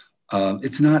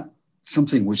 It's not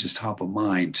something which is top of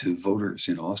mind to voters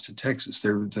in Austin, Texas.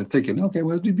 They're thinking, okay,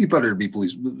 well, it'd be better to be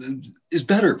police. It's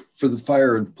better for the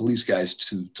fire and police guys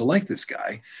to like this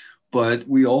guy. But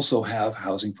we also have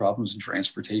housing problems and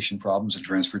transportation problems and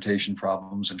transportation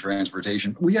problems and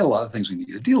transportation. We got a lot of things we need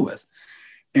to deal with.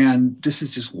 And this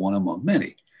is just one among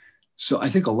many. So I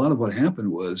think a lot of what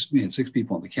happened was we had 6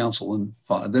 people on the council, and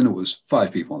then it was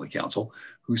 5 people on the council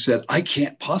who said, I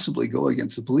can't possibly go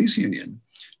against the police union.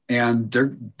 And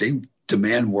they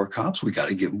demand more cops. We got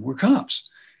to give them more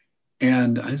cops.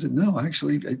 And I said, no,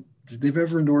 actually, they've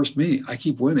ever endorsed me. I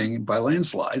keep winning by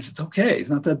landslides. It's okay. It's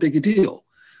not that big a deal.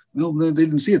 Well, they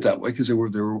didn't see it that way because they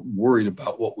were worried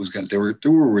about what was going to, they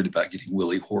were worried about getting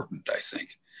Willie Hortoned, I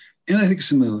think. And I think a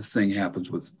similar thing happens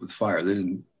with fire. They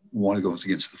didn't want to go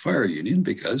against the fire union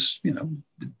because,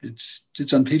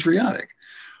 it's unpatriotic.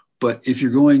 But if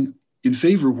you're going in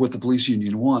favor of what the police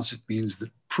union wants, it means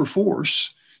that per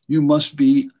force, you must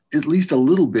be at least a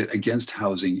little bit against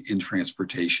housing and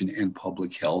transportation and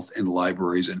public health and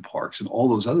libraries and parks and all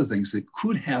those other things that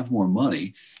could have more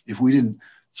money if we didn't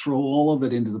throw all of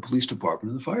it into the police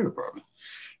department and the fire department.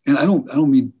 And I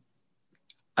don't mean,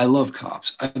 I love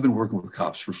cops. I've been working with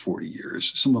cops for 40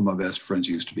 years. Some of my best friends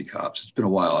used to be cops. It's been a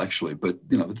while actually, but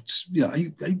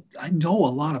I know a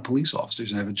lot of police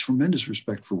officers and I have a tremendous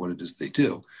respect for what it is they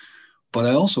do. But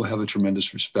I also have a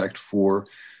tremendous respect for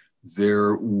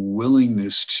their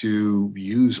willingness to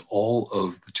use all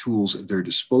of the tools at their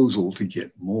disposal to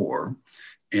get more.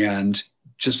 And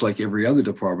just like every other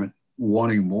department,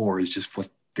 wanting more is just what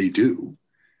they do.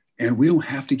 And we don't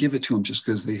have to give it to them just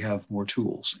because they have more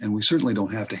tools. And we certainly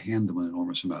don't have to hand them an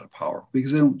enormous amount of power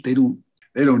because they don't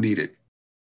need it.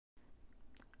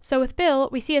 So with Bill,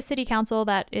 we see a city council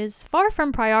that is far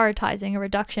from prioritizing a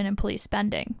reduction in police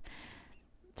spending.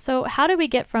 So how do we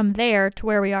get from there to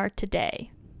where we are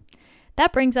today?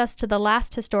 That brings us to the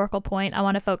last historical point I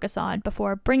want to focus on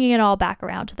before bringing it all back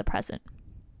around to the present.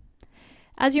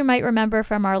 As you might remember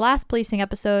from our last policing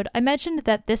episode, I mentioned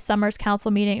that this summer's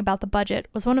council meeting about the budget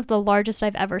was one of the largest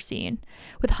I've ever seen,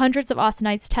 with hundreds of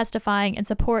Austinites testifying in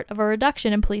support of a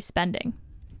reduction in police spending.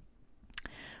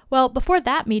 Well, before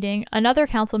that meeting, another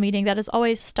council meeting that has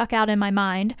always stuck out in my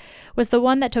mind was the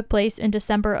one that took place in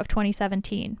December of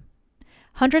 2017.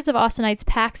 Hundreds of Austinites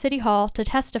packed City Hall to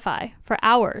testify for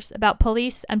hours about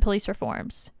police and police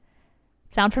reforms.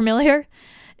 Sound familiar?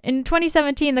 In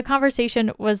 2017, the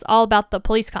conversation was all about the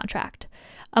police contract,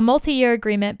 a multi-year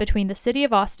agreement between the City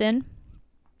of Austin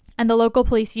and the local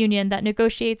police union that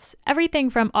negotiates everything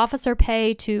from officer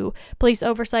pay to police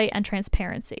oversight and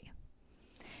transparency.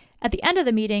 At the end of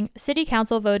the meeting, City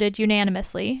Council voted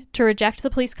unanimously to reject the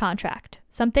police contract,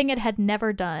 something it had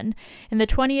never done in the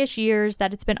 20-ish years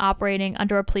that it's been operating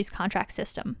under a police contract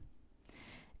system.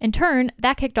 In turn,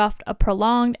 that kicked off a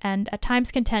prolonged and at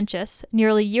times contentious,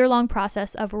 nearly year-long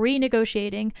process of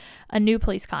renegotiating a new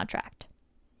police contract.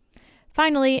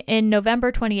 Finally, in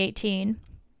November 2018,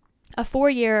 a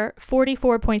 4-year,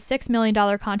 $44.6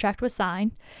 million contract was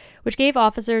signed, which gave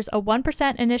officers a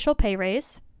 1% initial pay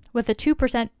raise, with a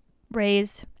 2%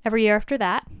 raise every year after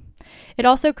that. It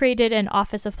also created an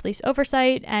Office of Police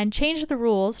Oversight and changed the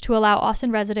rules to allow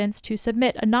Austin residents to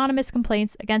submit anonymous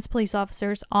complaints against police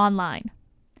officers online.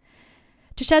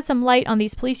 To shed some light on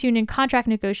these police union contract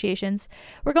negotiations,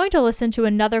 we're going to listen to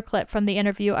another clip from the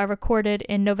interview I recorded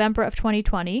in November of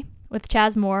 2020 with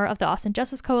Chaz Moore of the Austin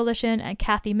Justice Coalition and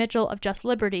Kathy Mitchell of Just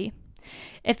Liberty.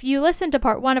 If you listened to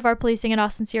part 1 of our Policing in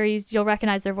Austin series, you'll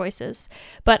recognize their voices.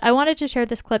 But I wanted to share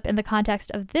this clip in the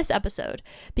context of this episode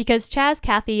because Chaz,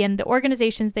 Kathy, and the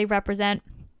organizations they represent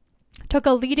took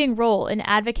a leading role in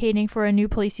advocating for a new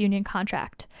police union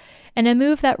contract, and a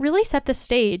move that really set the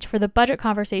stage for the budget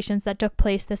conversations that took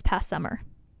place this past summer.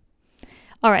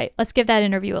 All right, let's give that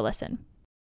interview a listen.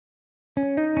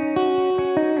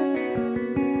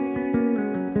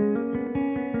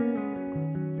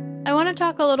 I want to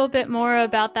talk a little bit more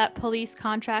about that police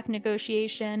contract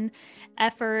negotiation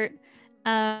effort.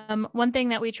 One thing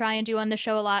that we try and do on the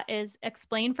show a lot is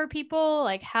explain for people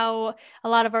like how a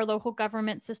lot of our local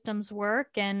government systems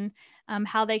work and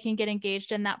how they can get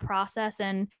engaged in that process.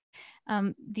 And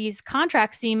these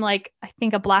contracts seem like, I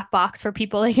think, a black box for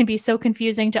people. They can be so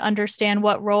confusing to understand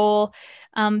what role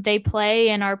they play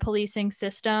in our policing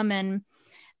system. And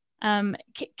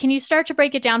can you start to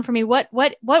break it down for me? What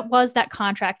was that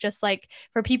contract, just like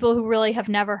for people who really have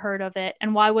never heard of it,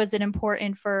 and why was it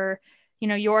important for,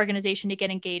 your organization to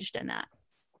get engaged in that?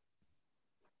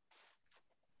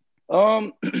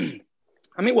 Well,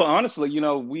 honestly,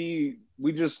 we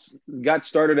just got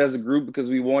started as a group because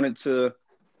we wanted to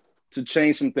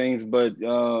change some things, but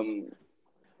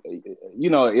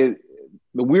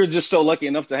we're just so lucky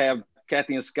enough to have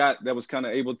Kathy and Scott that was kind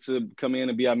of able to come in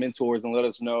and be our mentors and let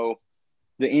us know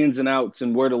the ins and outs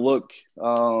and where to look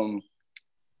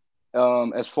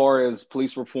as far as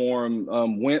police reform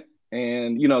went.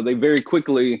 And, they very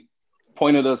quickly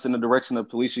pointed us in the direction of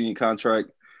police union contract.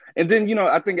 And then,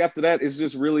 I think after that, it's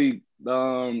just really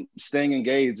staying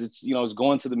engaged. It's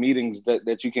going to the meetings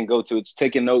that you can go to. It's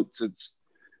taking notes. It's,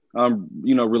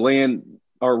 relying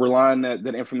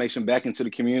that information back into the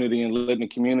community and letting the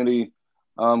community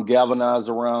galvanize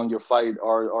around your fight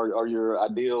or your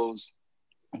ideals.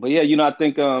 But yeah, I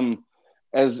think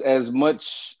as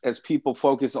much as people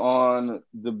focus on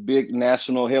the big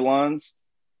national headlines,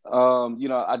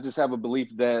 I just have a belief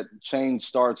that change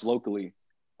starts locally.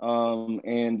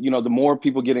 And the more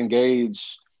people get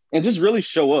engaged and just really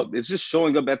show up, it's just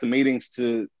showing up at the meetings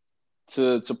to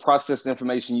process the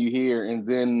information you hear, and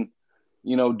then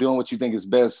doing what you think is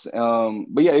best.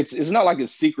 But yeah, it's not like a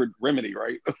secret remedy,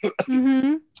 right?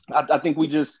 Mm-hmm. I think we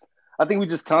just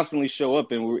constantly show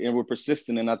up, and we're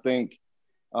persistent, and I think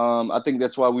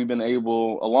that's why we've been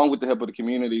able, along with the help of the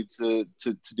community, to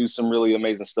do some really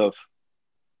amazing stuff.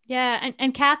 Yeah,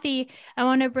 and Kathy, I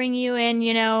want to bring you in.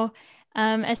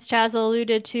 As Chaz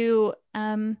alluded to,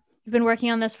 you've been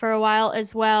working on this for a while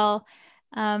as well.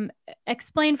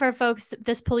 Explain for folks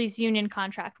this police union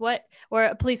contract, or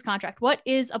a police contract. What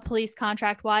is a police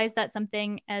contract? Why is that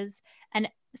something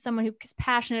someone who's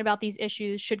passionate about these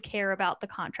issues should care about the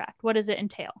contract? What does it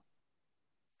entail?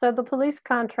 So the police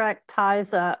contract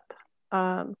ties up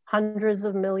hundreds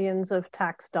of millions of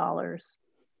tax dollars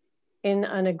in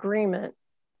an agreement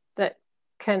that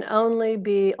can only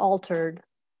be altered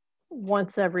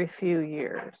once every few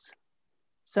years.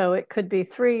 So it could be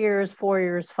 3 years, 4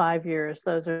 years, 5 years.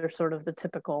 Those are sort of the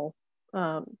typical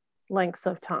lengths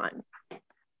of time.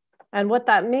 And what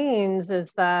that means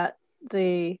is that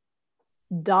the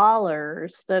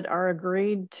dollars that are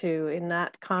agreed to in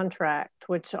that contract,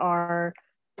 which are,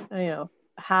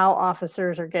 how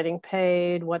officers are getting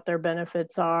paid, what their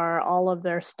benefits are, all of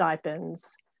their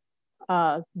stipends,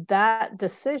 that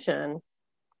decision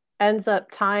ends up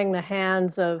tying the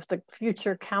hands of the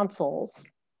future councils,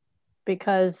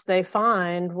 because they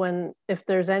find if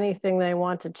there's anything they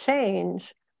want to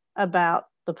change about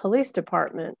the police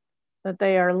department, that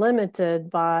they are limited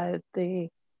by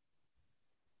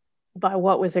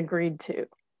what was agreed to.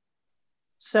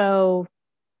 So,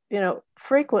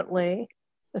 frequently,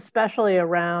 especially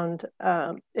around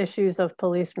issues of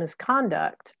police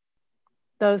misconduct,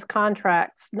 those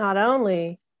contracts not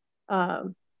only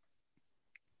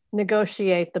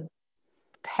negotiate the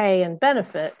pay and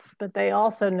benefits, but they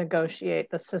also negotiate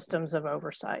the systems of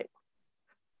oversight.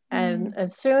 And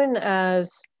as soon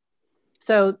as,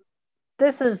 so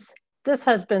this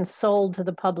has been sold to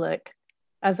the public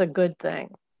as a good thing.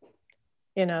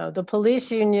 The police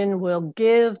union will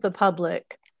give the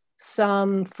public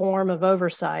some form of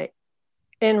oversight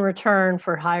in return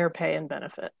for higher pay and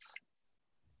benefits.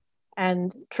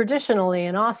 And traditionally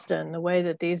in Austin, the way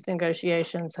that these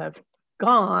negotiations have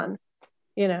gone,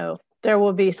 there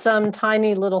will be some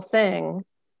tiny little thing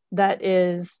that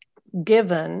is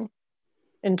given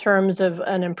in terms of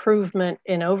an improvement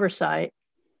in oversight.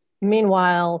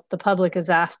 Meanwhile, the public is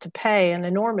asked to pay an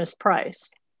enormous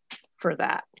price for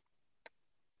that.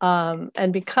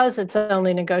 And because it's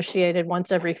only negotiated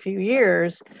once every few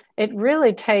years, it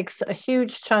really takes a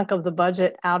huge chunk of the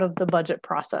budget out of the budget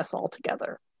process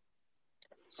altogether.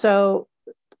 So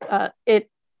it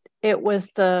was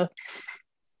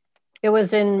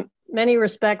in many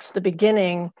respects the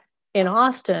beginning in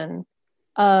Austin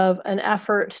of an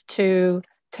effort to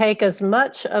take as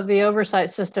much of the oversight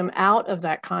system out of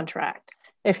that contract.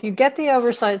 If you get the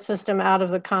oversight system out of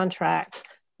the contract,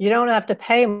 you don't have to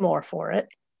pay more for it,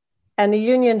 and the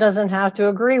union doesn't have to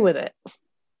agree with it.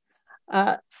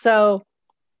 So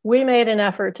we made an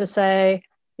effort to say,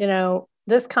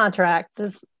 this contract,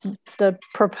 the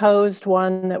proposed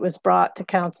one that was brought to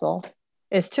council,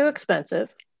 is too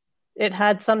expensive. It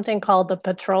had something called the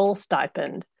patrol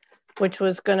stipend, which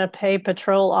was going to pay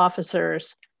patrol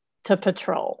officers to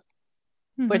patrol,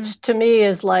 which to me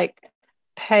is like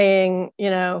paying,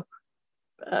 the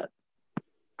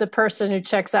person who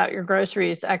checks out your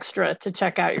groceries extra to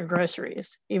check out your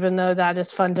groceries, even though that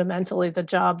is fundamentally the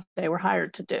job they were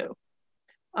hired to do.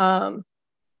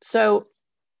 So,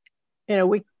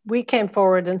 we came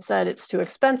forward and said it's too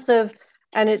expensive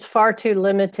and it's far too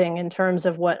limiting in terms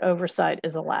of what oversight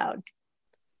is allowed.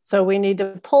 So we need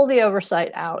to pull the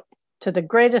oversight out to the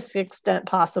greatest extent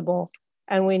possible.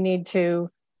 And we need to,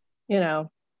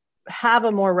 have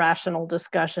a more rational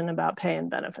discussion about pay and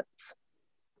benefits.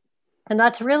 And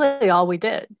that's really all we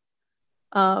did.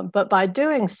 But by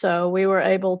doing so, we were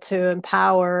able to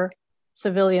empower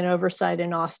civilian oversight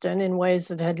in Austin in ways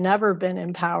that had never been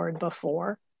empowered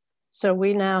before. So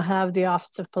we now have the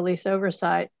Office of Police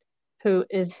Oversight, who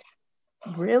is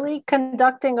really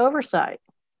conducting oversight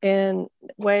in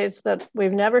ways that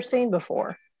we've never seen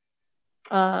before.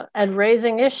 and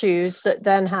raising issues that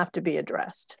then have to be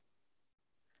addressed.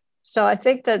 So I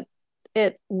think that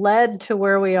it led to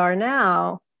where we are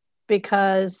now,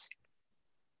 because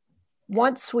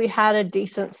once we had a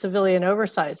decent civilian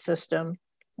oversight system,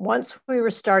 once we were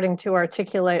starting to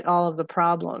articulate all of the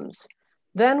problems,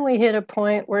 then we hit a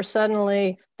point where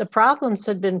suddenly the problems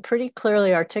had been pretty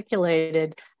clearly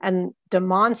articulated and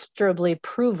demonstrably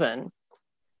proven,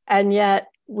 and yet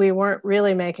we weren't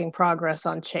really making progress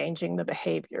on changing the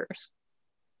behaviors.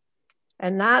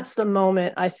 And that's the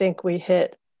moment I think we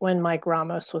hit when Mike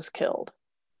Ramos was killed.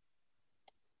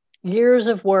 Years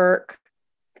of work,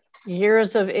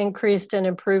 years of increased and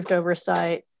improved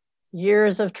oversight,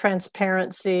 years of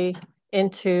transparency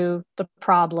into the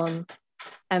problem.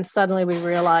 And suddenly we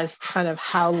realized kind of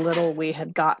how little we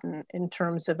had gotten in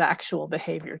terms of actual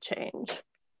behavior change.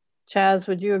 Chaz,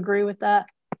 would you agree with that?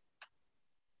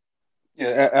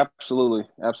 Yeah, absolutely.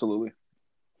 Absolutely.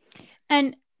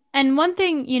 And one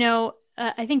thing,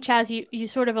 I think Chaz, you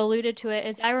sort of alluded to it,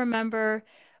 is I remember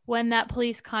when that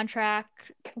police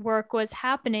contract work was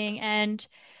happening, and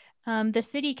the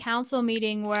city council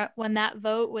meeting when that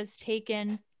vote was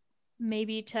taken,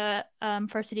 maybe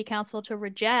for city council to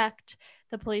reject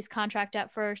the police contract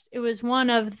at first, it was one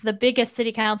of the biggest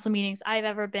city council meetings I've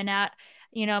ever been at.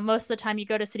 Most of the time you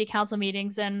go to city council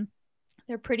meetings and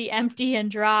they're pretty empty and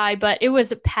dry, but it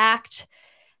was a packed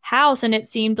house, and it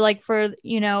seemed like there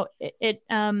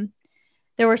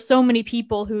were so many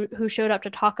people who showed up to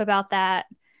talk about that.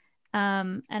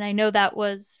 And I know that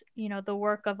was, the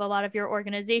work of a lot of your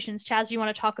organizations. Chaz, do you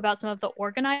want to talk about some of the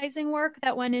organizing work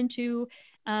that went into,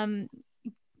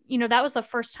 that was the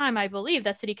first time, I believe,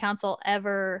 that city council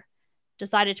ever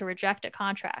decided to reject a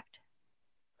contract.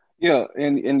 Yeah.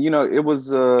 And it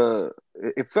was,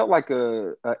 it felt like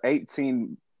a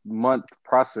 18-month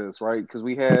process, right? Because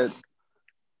we had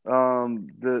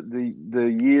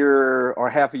the year or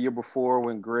half a year before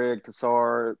when Greg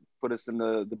Kassar put us in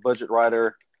the budget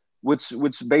rider, which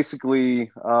basically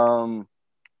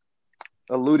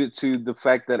alluded to the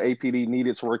fact that APD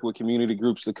needed to work with community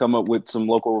groups to come up with some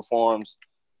local reforms.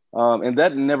 And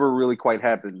that never really quite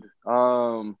happened.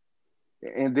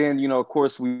 And then, of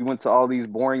course, we went to all these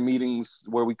boring meetings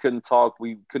where we couldn't talk,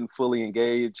 we couldn't fully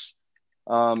engage,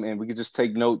 and we could just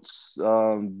take notes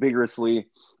vigorously.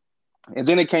 And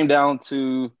then it came down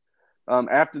to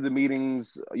after the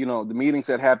meetings, the meetings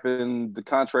that happened, the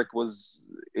contract was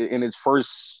in its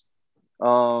first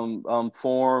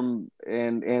form,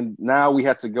 and now we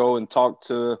had to go and talk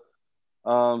to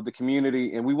the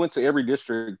community, and we went to every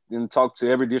district and talked to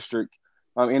every district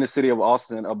in the city of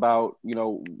Austin about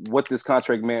what this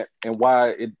contract meant and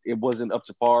why it wasn't up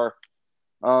to par.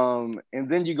 And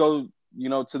then you go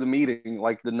to the meeting,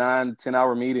 like the 9-10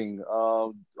 hour meeting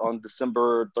on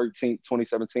December 13th,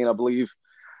 2017, I believe.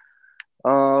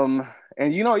 And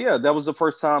that was the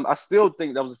first time. I still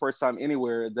think that was the first time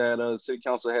anywhere that city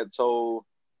council had told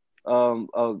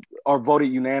or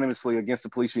voted unanimously against the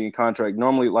police union contract.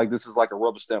 Normally, like, this is like a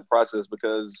rubber stamp process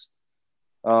because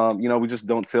we just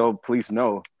don't tell police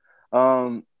no.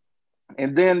 And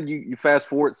then you fast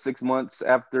forward 6 months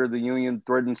after the union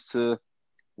threatens to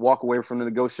walk away from the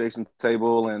negotiation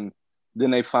table, and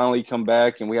then they finally come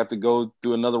back and we have to go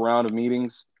through another round of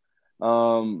meetings.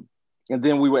 And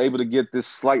then we were able to get this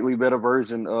slightly better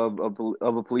version of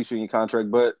a police union contract,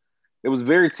 but it was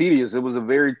very tedious. It was a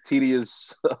very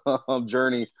tedious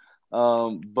journey.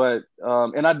 And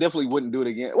I definitely wouldn't do it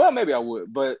again. Well, maybe I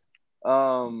would, but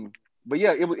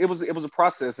yeah, it was a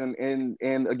process. And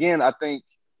again, I think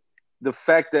the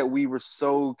fact that we were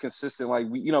so consistent, like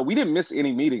we didn't miss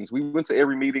any meetings. We went to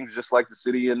every meeting just like the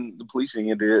city and the police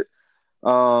union did.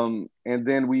 And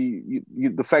then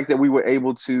the fact that we were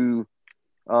able to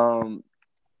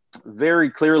very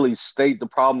clearly state the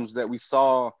problems that we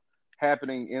saw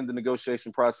happening in the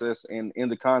negotiation process and in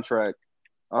the contract,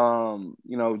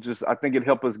 I think it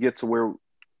helped us get to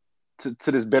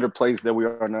to this better place that we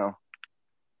are now.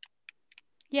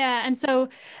 Yeah. And so,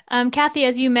 Kathy,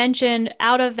 as you mentioned,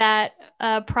 out of that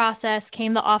process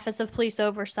came the Office of Police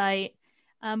Oversight.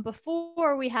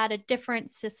 Before we had a different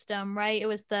system, right? It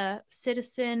was the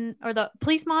citizen or the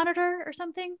police monitor or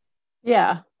something.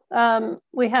 Yeah.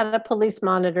 We had a police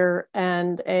monitor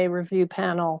and a review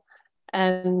panel.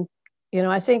 And,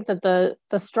 I think that the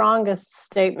strongest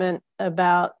statement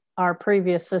about our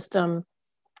previous system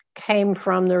came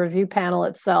from the review panel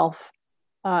itself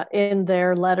in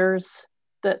their letters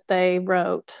that they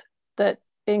wrote, that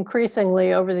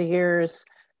increasingly over the years,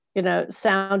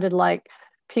 sounded like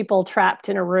people trapped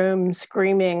in a room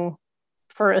screaming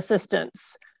for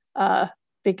assistance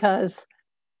because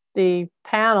the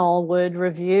panel would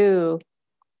review,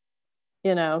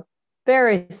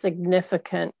 very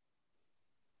significant,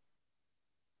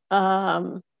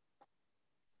 I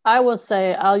will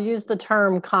say, I'll use the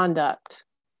term conduct.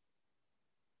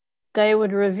 They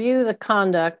would review the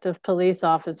conduct of police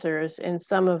officers in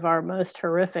some of our most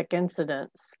horrific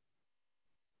incidents,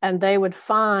 and they would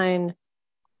find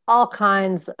all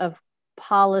kinds of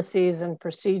policies and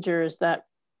procedures that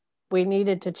we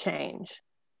needed to change.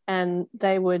 And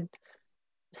they would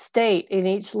state in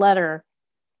each letter,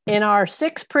 in our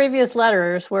 6 previous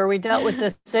letters where we dealt with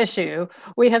this issue,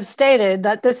 we have stated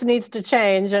that this needs to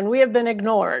change and we have been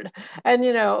ignored. And,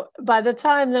 by the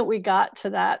time that we got to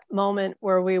that moment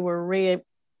where we were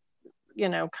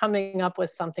coming up with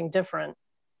something different,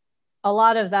 a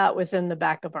lot of that was in the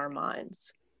back of our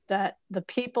minds, that the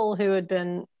people who had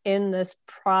been in this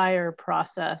prior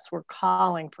process were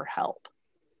calling for help.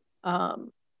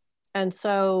 And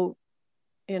so,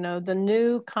 the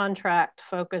new contract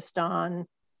focused on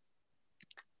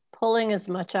pulling as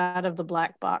much out of the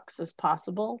black box as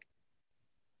possible.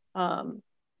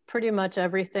 Pretty much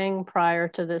everything prior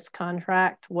to this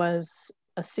contract was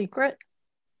a secret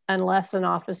unless an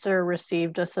officer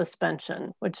received a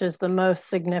suspension, which is the most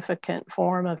significant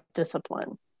form of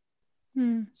discipline.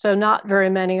 So not very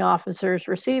many officers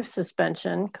receive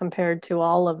suspension compared to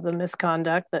all of the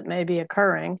misconduct that may be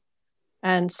occurring.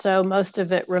 And so most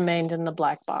of it remained in the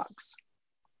black box.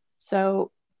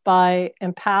 So by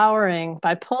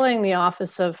pulling the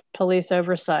Office of Police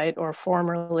Oversight, or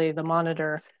formerly the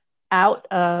Monitor, out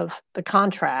of the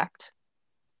contract,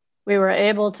 we were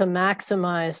able to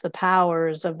maximize the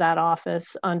powers of that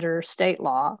office under state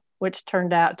law, which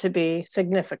turned out to be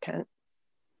significant.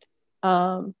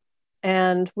 And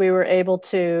we were able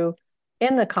to,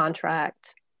 in the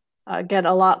contract, get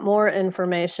a lot more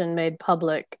information made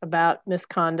public about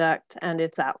misconduct and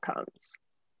its outcomes.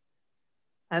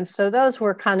 And so those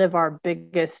were kind of our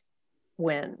biggest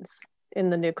wins in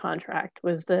the new contract,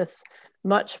 was this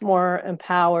much more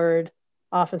empowered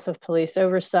Office of Police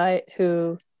Oversight,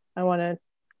 who I want to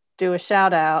do a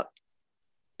shout out,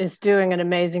 is doing an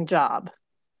amazing job.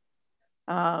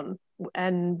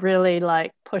 And really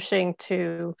pushing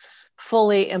to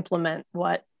fully implement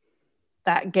what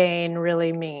that gain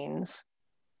really means.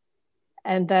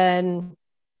 And then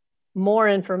more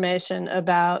information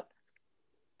about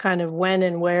kind of when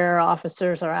and where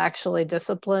officers are actually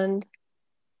disciplined,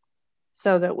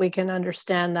 so that we can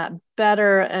understand that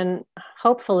better and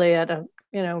hopefully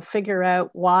figure out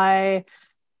why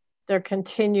there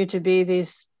continue to be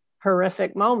these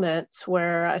horrific moments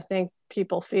where I think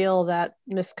people feel that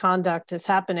misconduct is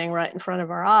happening right in front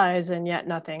of our eyes and yet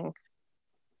nothing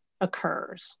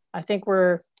occurs. I think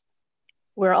we're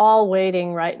all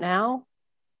waiting right now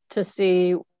to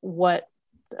see what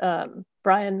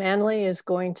Brian Manley is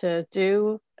going to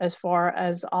do as far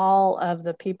as all of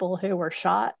the people who were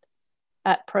shot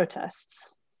at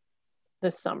protests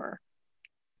this summer.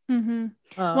 Mm-hmm.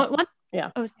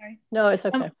 Yeah. Oh, sorry. No, it's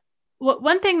okay.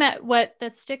 One thing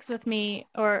that sticks with me,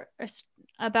 or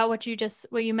about what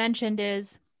you mentioned,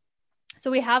 is,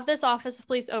 so we have this Office of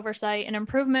Police Oversight, an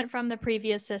improvement from the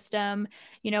previous system.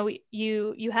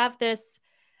 You have this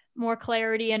more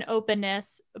clarity and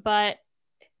openness, but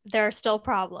there are still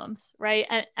problems, right?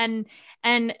 And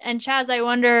Chaz, I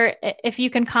wonder if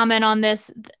you can comment on this.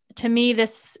 To me,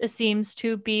 this seems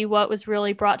to be what was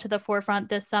really brought to the forefront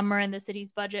this summer in the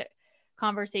city's budget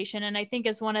conversation. And I think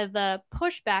is one of the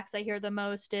pushbacks I hear the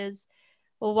most is,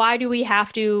 well, why do we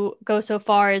have to go so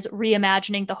far as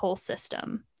reimagining the whole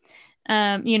system?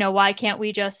 Why can't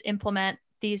we just implement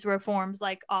these reforms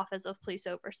like Office of Police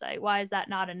Oversight? Why is that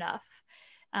not enough?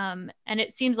 And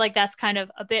it seems like that's kind of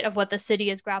a bit of what the city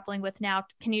is grappling with now.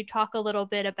 Can you talk a little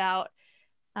bit about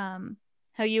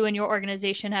how you and your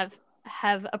organization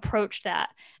have approached that,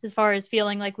 as far as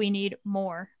feeling like we need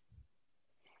more?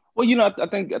 Well, I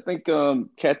think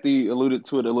Kathy alluded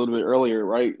to it a little bit earlier,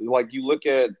 right? Like you look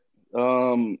at,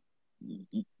 you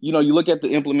look at the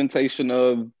implementation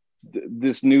of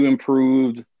this new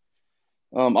improved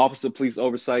Office of Police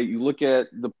Oversight. You look at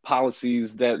the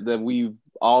policies that we've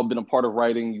all been a part of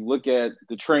writing. You look at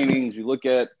the trainings. You look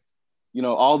at,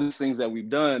 all these things that we've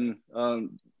done,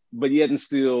 but yet and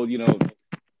still,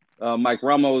 Mike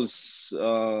Ramos,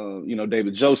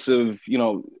 David Joseph,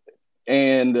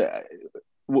 and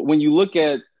when you look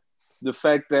at the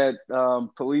fact that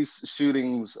police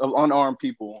shootings of unarmed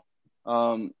people,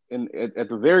 at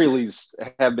the very least,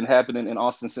 have been happening in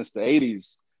Austin since the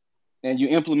 80s, and you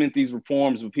implement these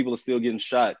reforms, but people are still getting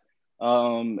shot.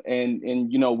 And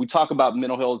we talk about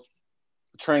mental health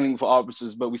training for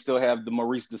officers, but we still have the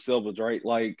Maurice De Silvas, right?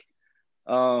 Like,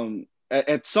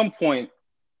 at some point,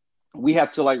 we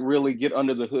have to really get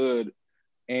under the hood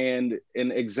and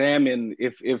examine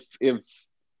if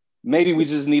maybe we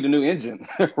just need a new engine,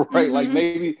 right?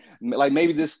 Mm-hmm.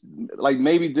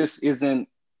 Maybe this isn't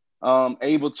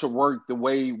able to work the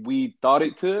way we thought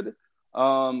it could.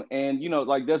 And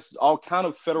like that's all kind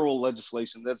of federal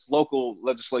legislation, that's local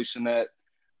legislation that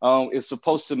is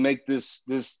supposed to make this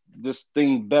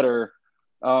thing better,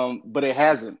 but it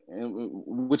hasn't,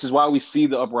 which is why we see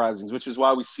the uprisings, which is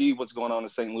why we see what's going on in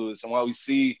St. Louis, and why we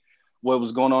see what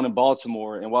was going on in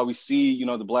Baltimore, and why we see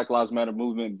the Black Lives Matter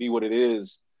movement be what it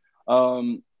is.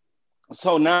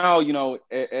 So now,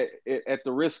 at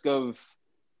the risk of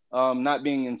not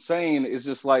being insane, it's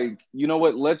just like,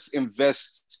 what, let's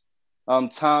invest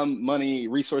time, money,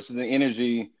 resources, and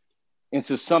energy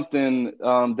into something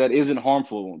that isn't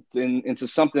harmful, into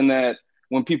something that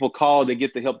when people call, they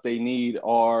get the help they need,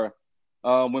 or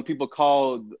when people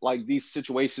call, like, these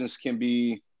situations can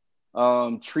be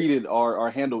treated or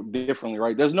handled differently,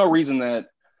 right? There's no reason that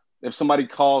if somebody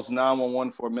calls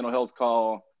 911 for a mental health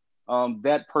call,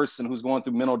 that person who's going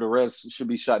through mental duress should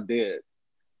be shot dead.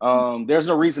 There's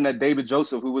no reason that David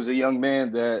Joseph, who was a young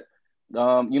man that,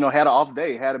 had an off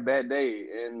day, had a bad day,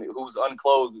 and who was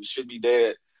unclothed, should be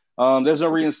dead. There's no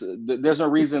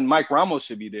reason Mike Ramos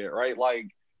should be dead, right? Like,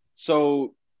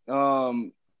 so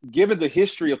given the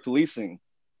history of policing,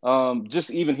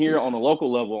 just even here on a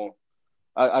local level,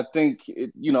 I think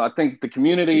I think the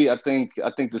community, I think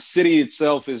the city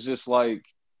itself is just like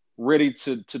ready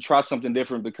to try something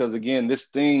different, because again, this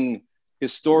thing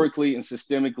historically and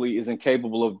systemically is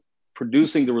incapable of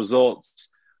producing the results,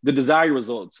 the desired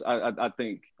results, I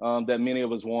think, that many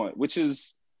of us want, which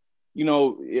is,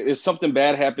 if something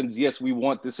bad happens, yes, we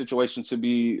want the situation to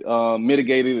be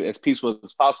mitigated as peaceful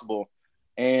as possible.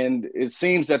 And it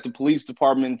seems that the police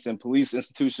departments and police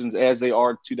institutions as they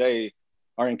are today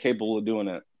are incapable of doing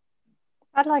that.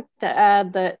 I'd like to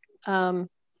add that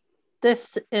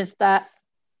this is that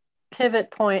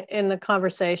pivot point in the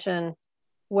conversation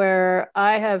where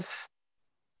I have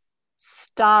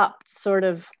stopped sort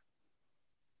of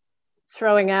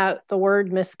throwing out the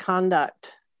word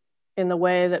misconduct in the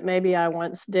way that maybe I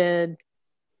once did,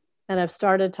 and I've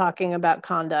started talking about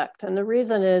conduct. And the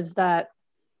reason is that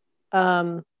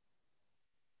we're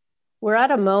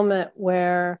at a moment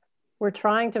where we're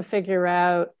trying to figure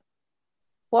out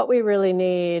what we really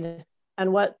need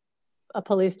and what a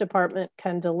police department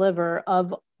can deliver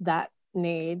of that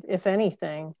need, if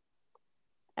anything.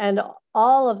 And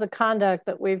all of the conduct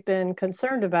that we've been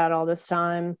concerned about all this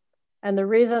time, and the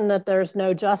reason that there's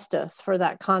no justice for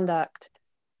that conduct,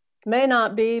 may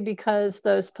not be because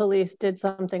those police did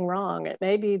something wrong. It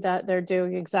may be that they're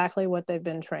doing exactly what they've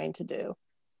been trained to do,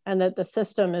 and that the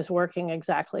system is working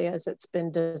exactly as it's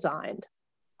been designed.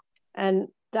 And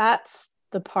that's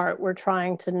the part we're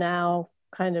trying to now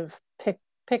kind of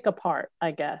pick apart,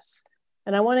 I guess.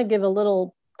 And I want to give a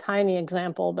little tiny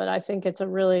example, but I think it's a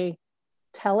really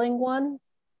telling one.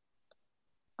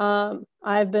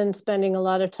 I've been spending a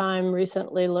lot of time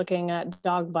recently looking at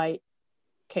dog bite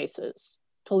cases,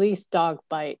 police dog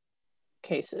bite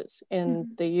cases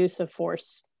in the use of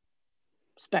force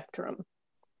spectrum.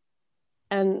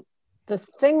 And the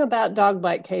thing about dog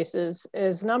bite cases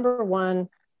is, number one,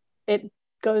 the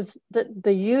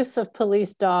use of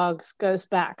police dogs goes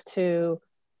back to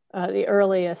the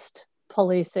earliest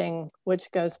policing,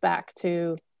 which goes back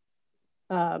to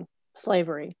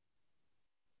slavery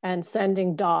and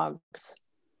sending dogs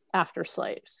after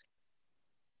slaves.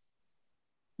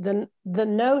 The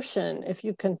notion, if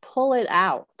you can pull it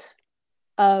out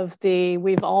of the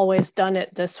we've always done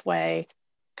it this way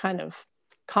kind of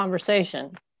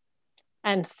conversation,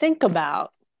 and think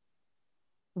about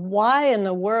why in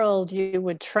the world you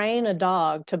would train a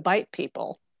dog to bite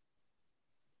people.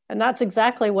 And that's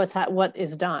exactly what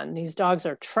is done. These dogs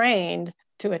are trained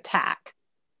to attack.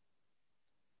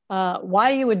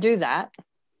 Why you would do that,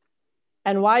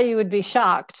 and why you would be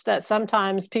shocked that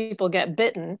sometimes people get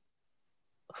bitten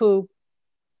who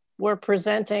were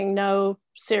presenting no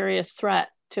serious threat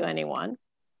to anyone,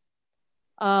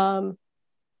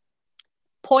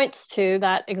 points to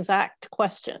that exact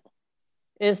question.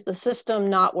 Is the system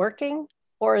not working,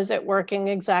 or is it working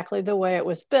exactly the way it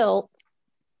was built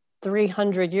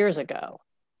 300 years ago?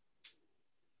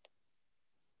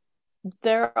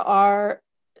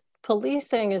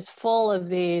 Policing is full of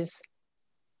these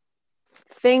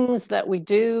things that we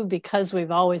do because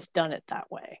we've always done it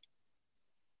that way.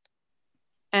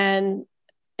 And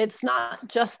it's not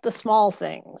just the small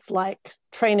things like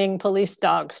training police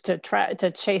dogs to try to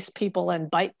chase people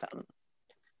and bite them.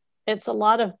 It's a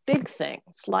lot of big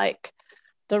things like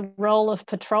the role of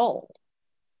patrol.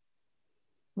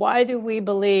 Why do we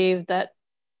believe that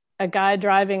a guy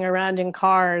driving around in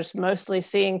cars, mostly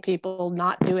seeing people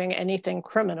not doing anything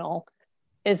criminal,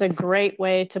 is a great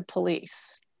way to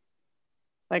police.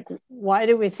 Like, why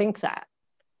do we think that?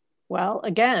 Well,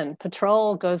 again,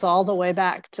 patrol goes all the way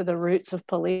back to the roots of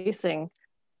policing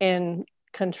in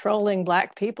controlling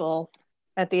Black people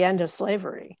at the end of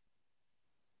slavery.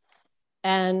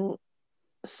 And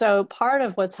so part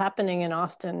of what's happening in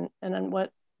Austin, and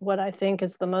what I think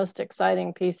is the most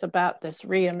exciting piece about this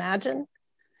reimagine,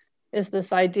 is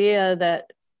this idea that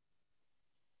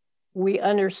we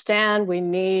understand we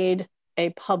need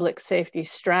a public safety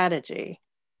strategy.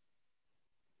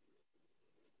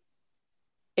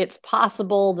 It's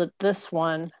possible that this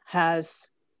one has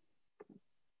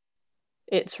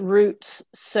its roots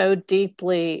so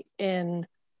deeply in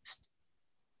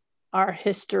our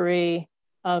history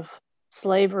of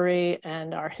slavery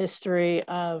and our history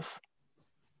of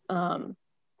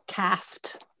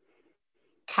caste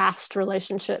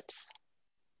relationships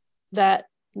that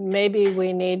maybe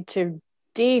we need to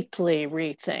deeply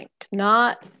rethink,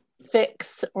 not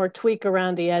fix or tweak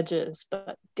around the edges,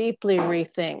 but deeply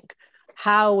rethink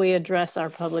how we address our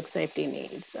public safety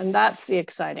needs. And that's the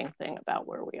exciting thing about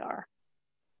where we are.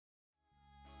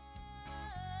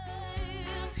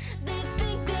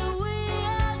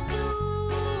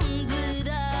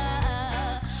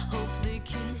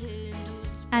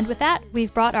 And with that,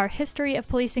 we've brought our history of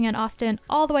policing in Austin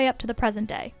all the way up to the present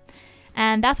day.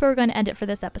 And that's where we're going to end it for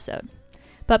this episode.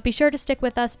 But be sure to stick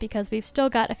with us because we've still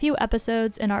got a few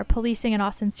episodes in our Policing in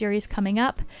Austin series coming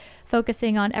up,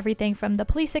 focusing on everything from the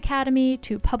Police Academy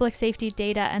to public safety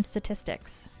data and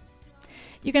statistics.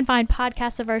 You can find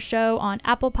podcasts of our show on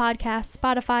Apple Podcasts,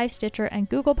 Spotify, Stitcher, and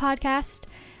Google Podcasts.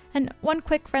 And one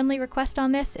quick friendly request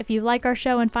on this, if you like our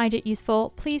show and find it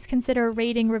useful, please consider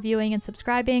rating, reviewing, and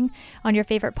subscribing on your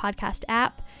favorite podcast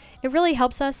app. It really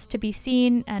helps us to be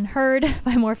seen and heard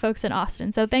by more folks in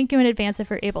Austin, so thank you in advance if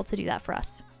you're able to do that for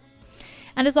us.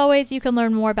 And as always, you can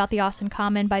learn more about the Austin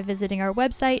Common by visiting our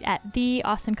website at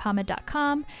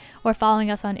theaustincommon.com or following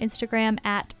us on Instagram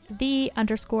at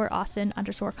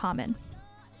 _Austin_common.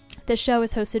 This show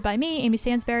is hosted by me, Amy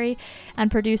Stansbury,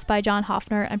 and produced by John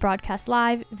Hoffner and broadcast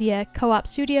live via Co-op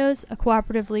Studios, a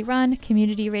cooperatively run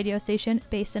community radio station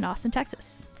based in Austin,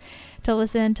 Texas. To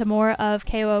listen to more of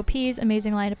KOOP's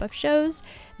amazing lineup of shows,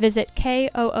 visit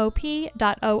koop.org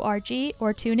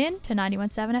or tune in to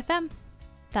 91.7 FM.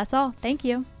 That's all. Thank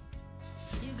you.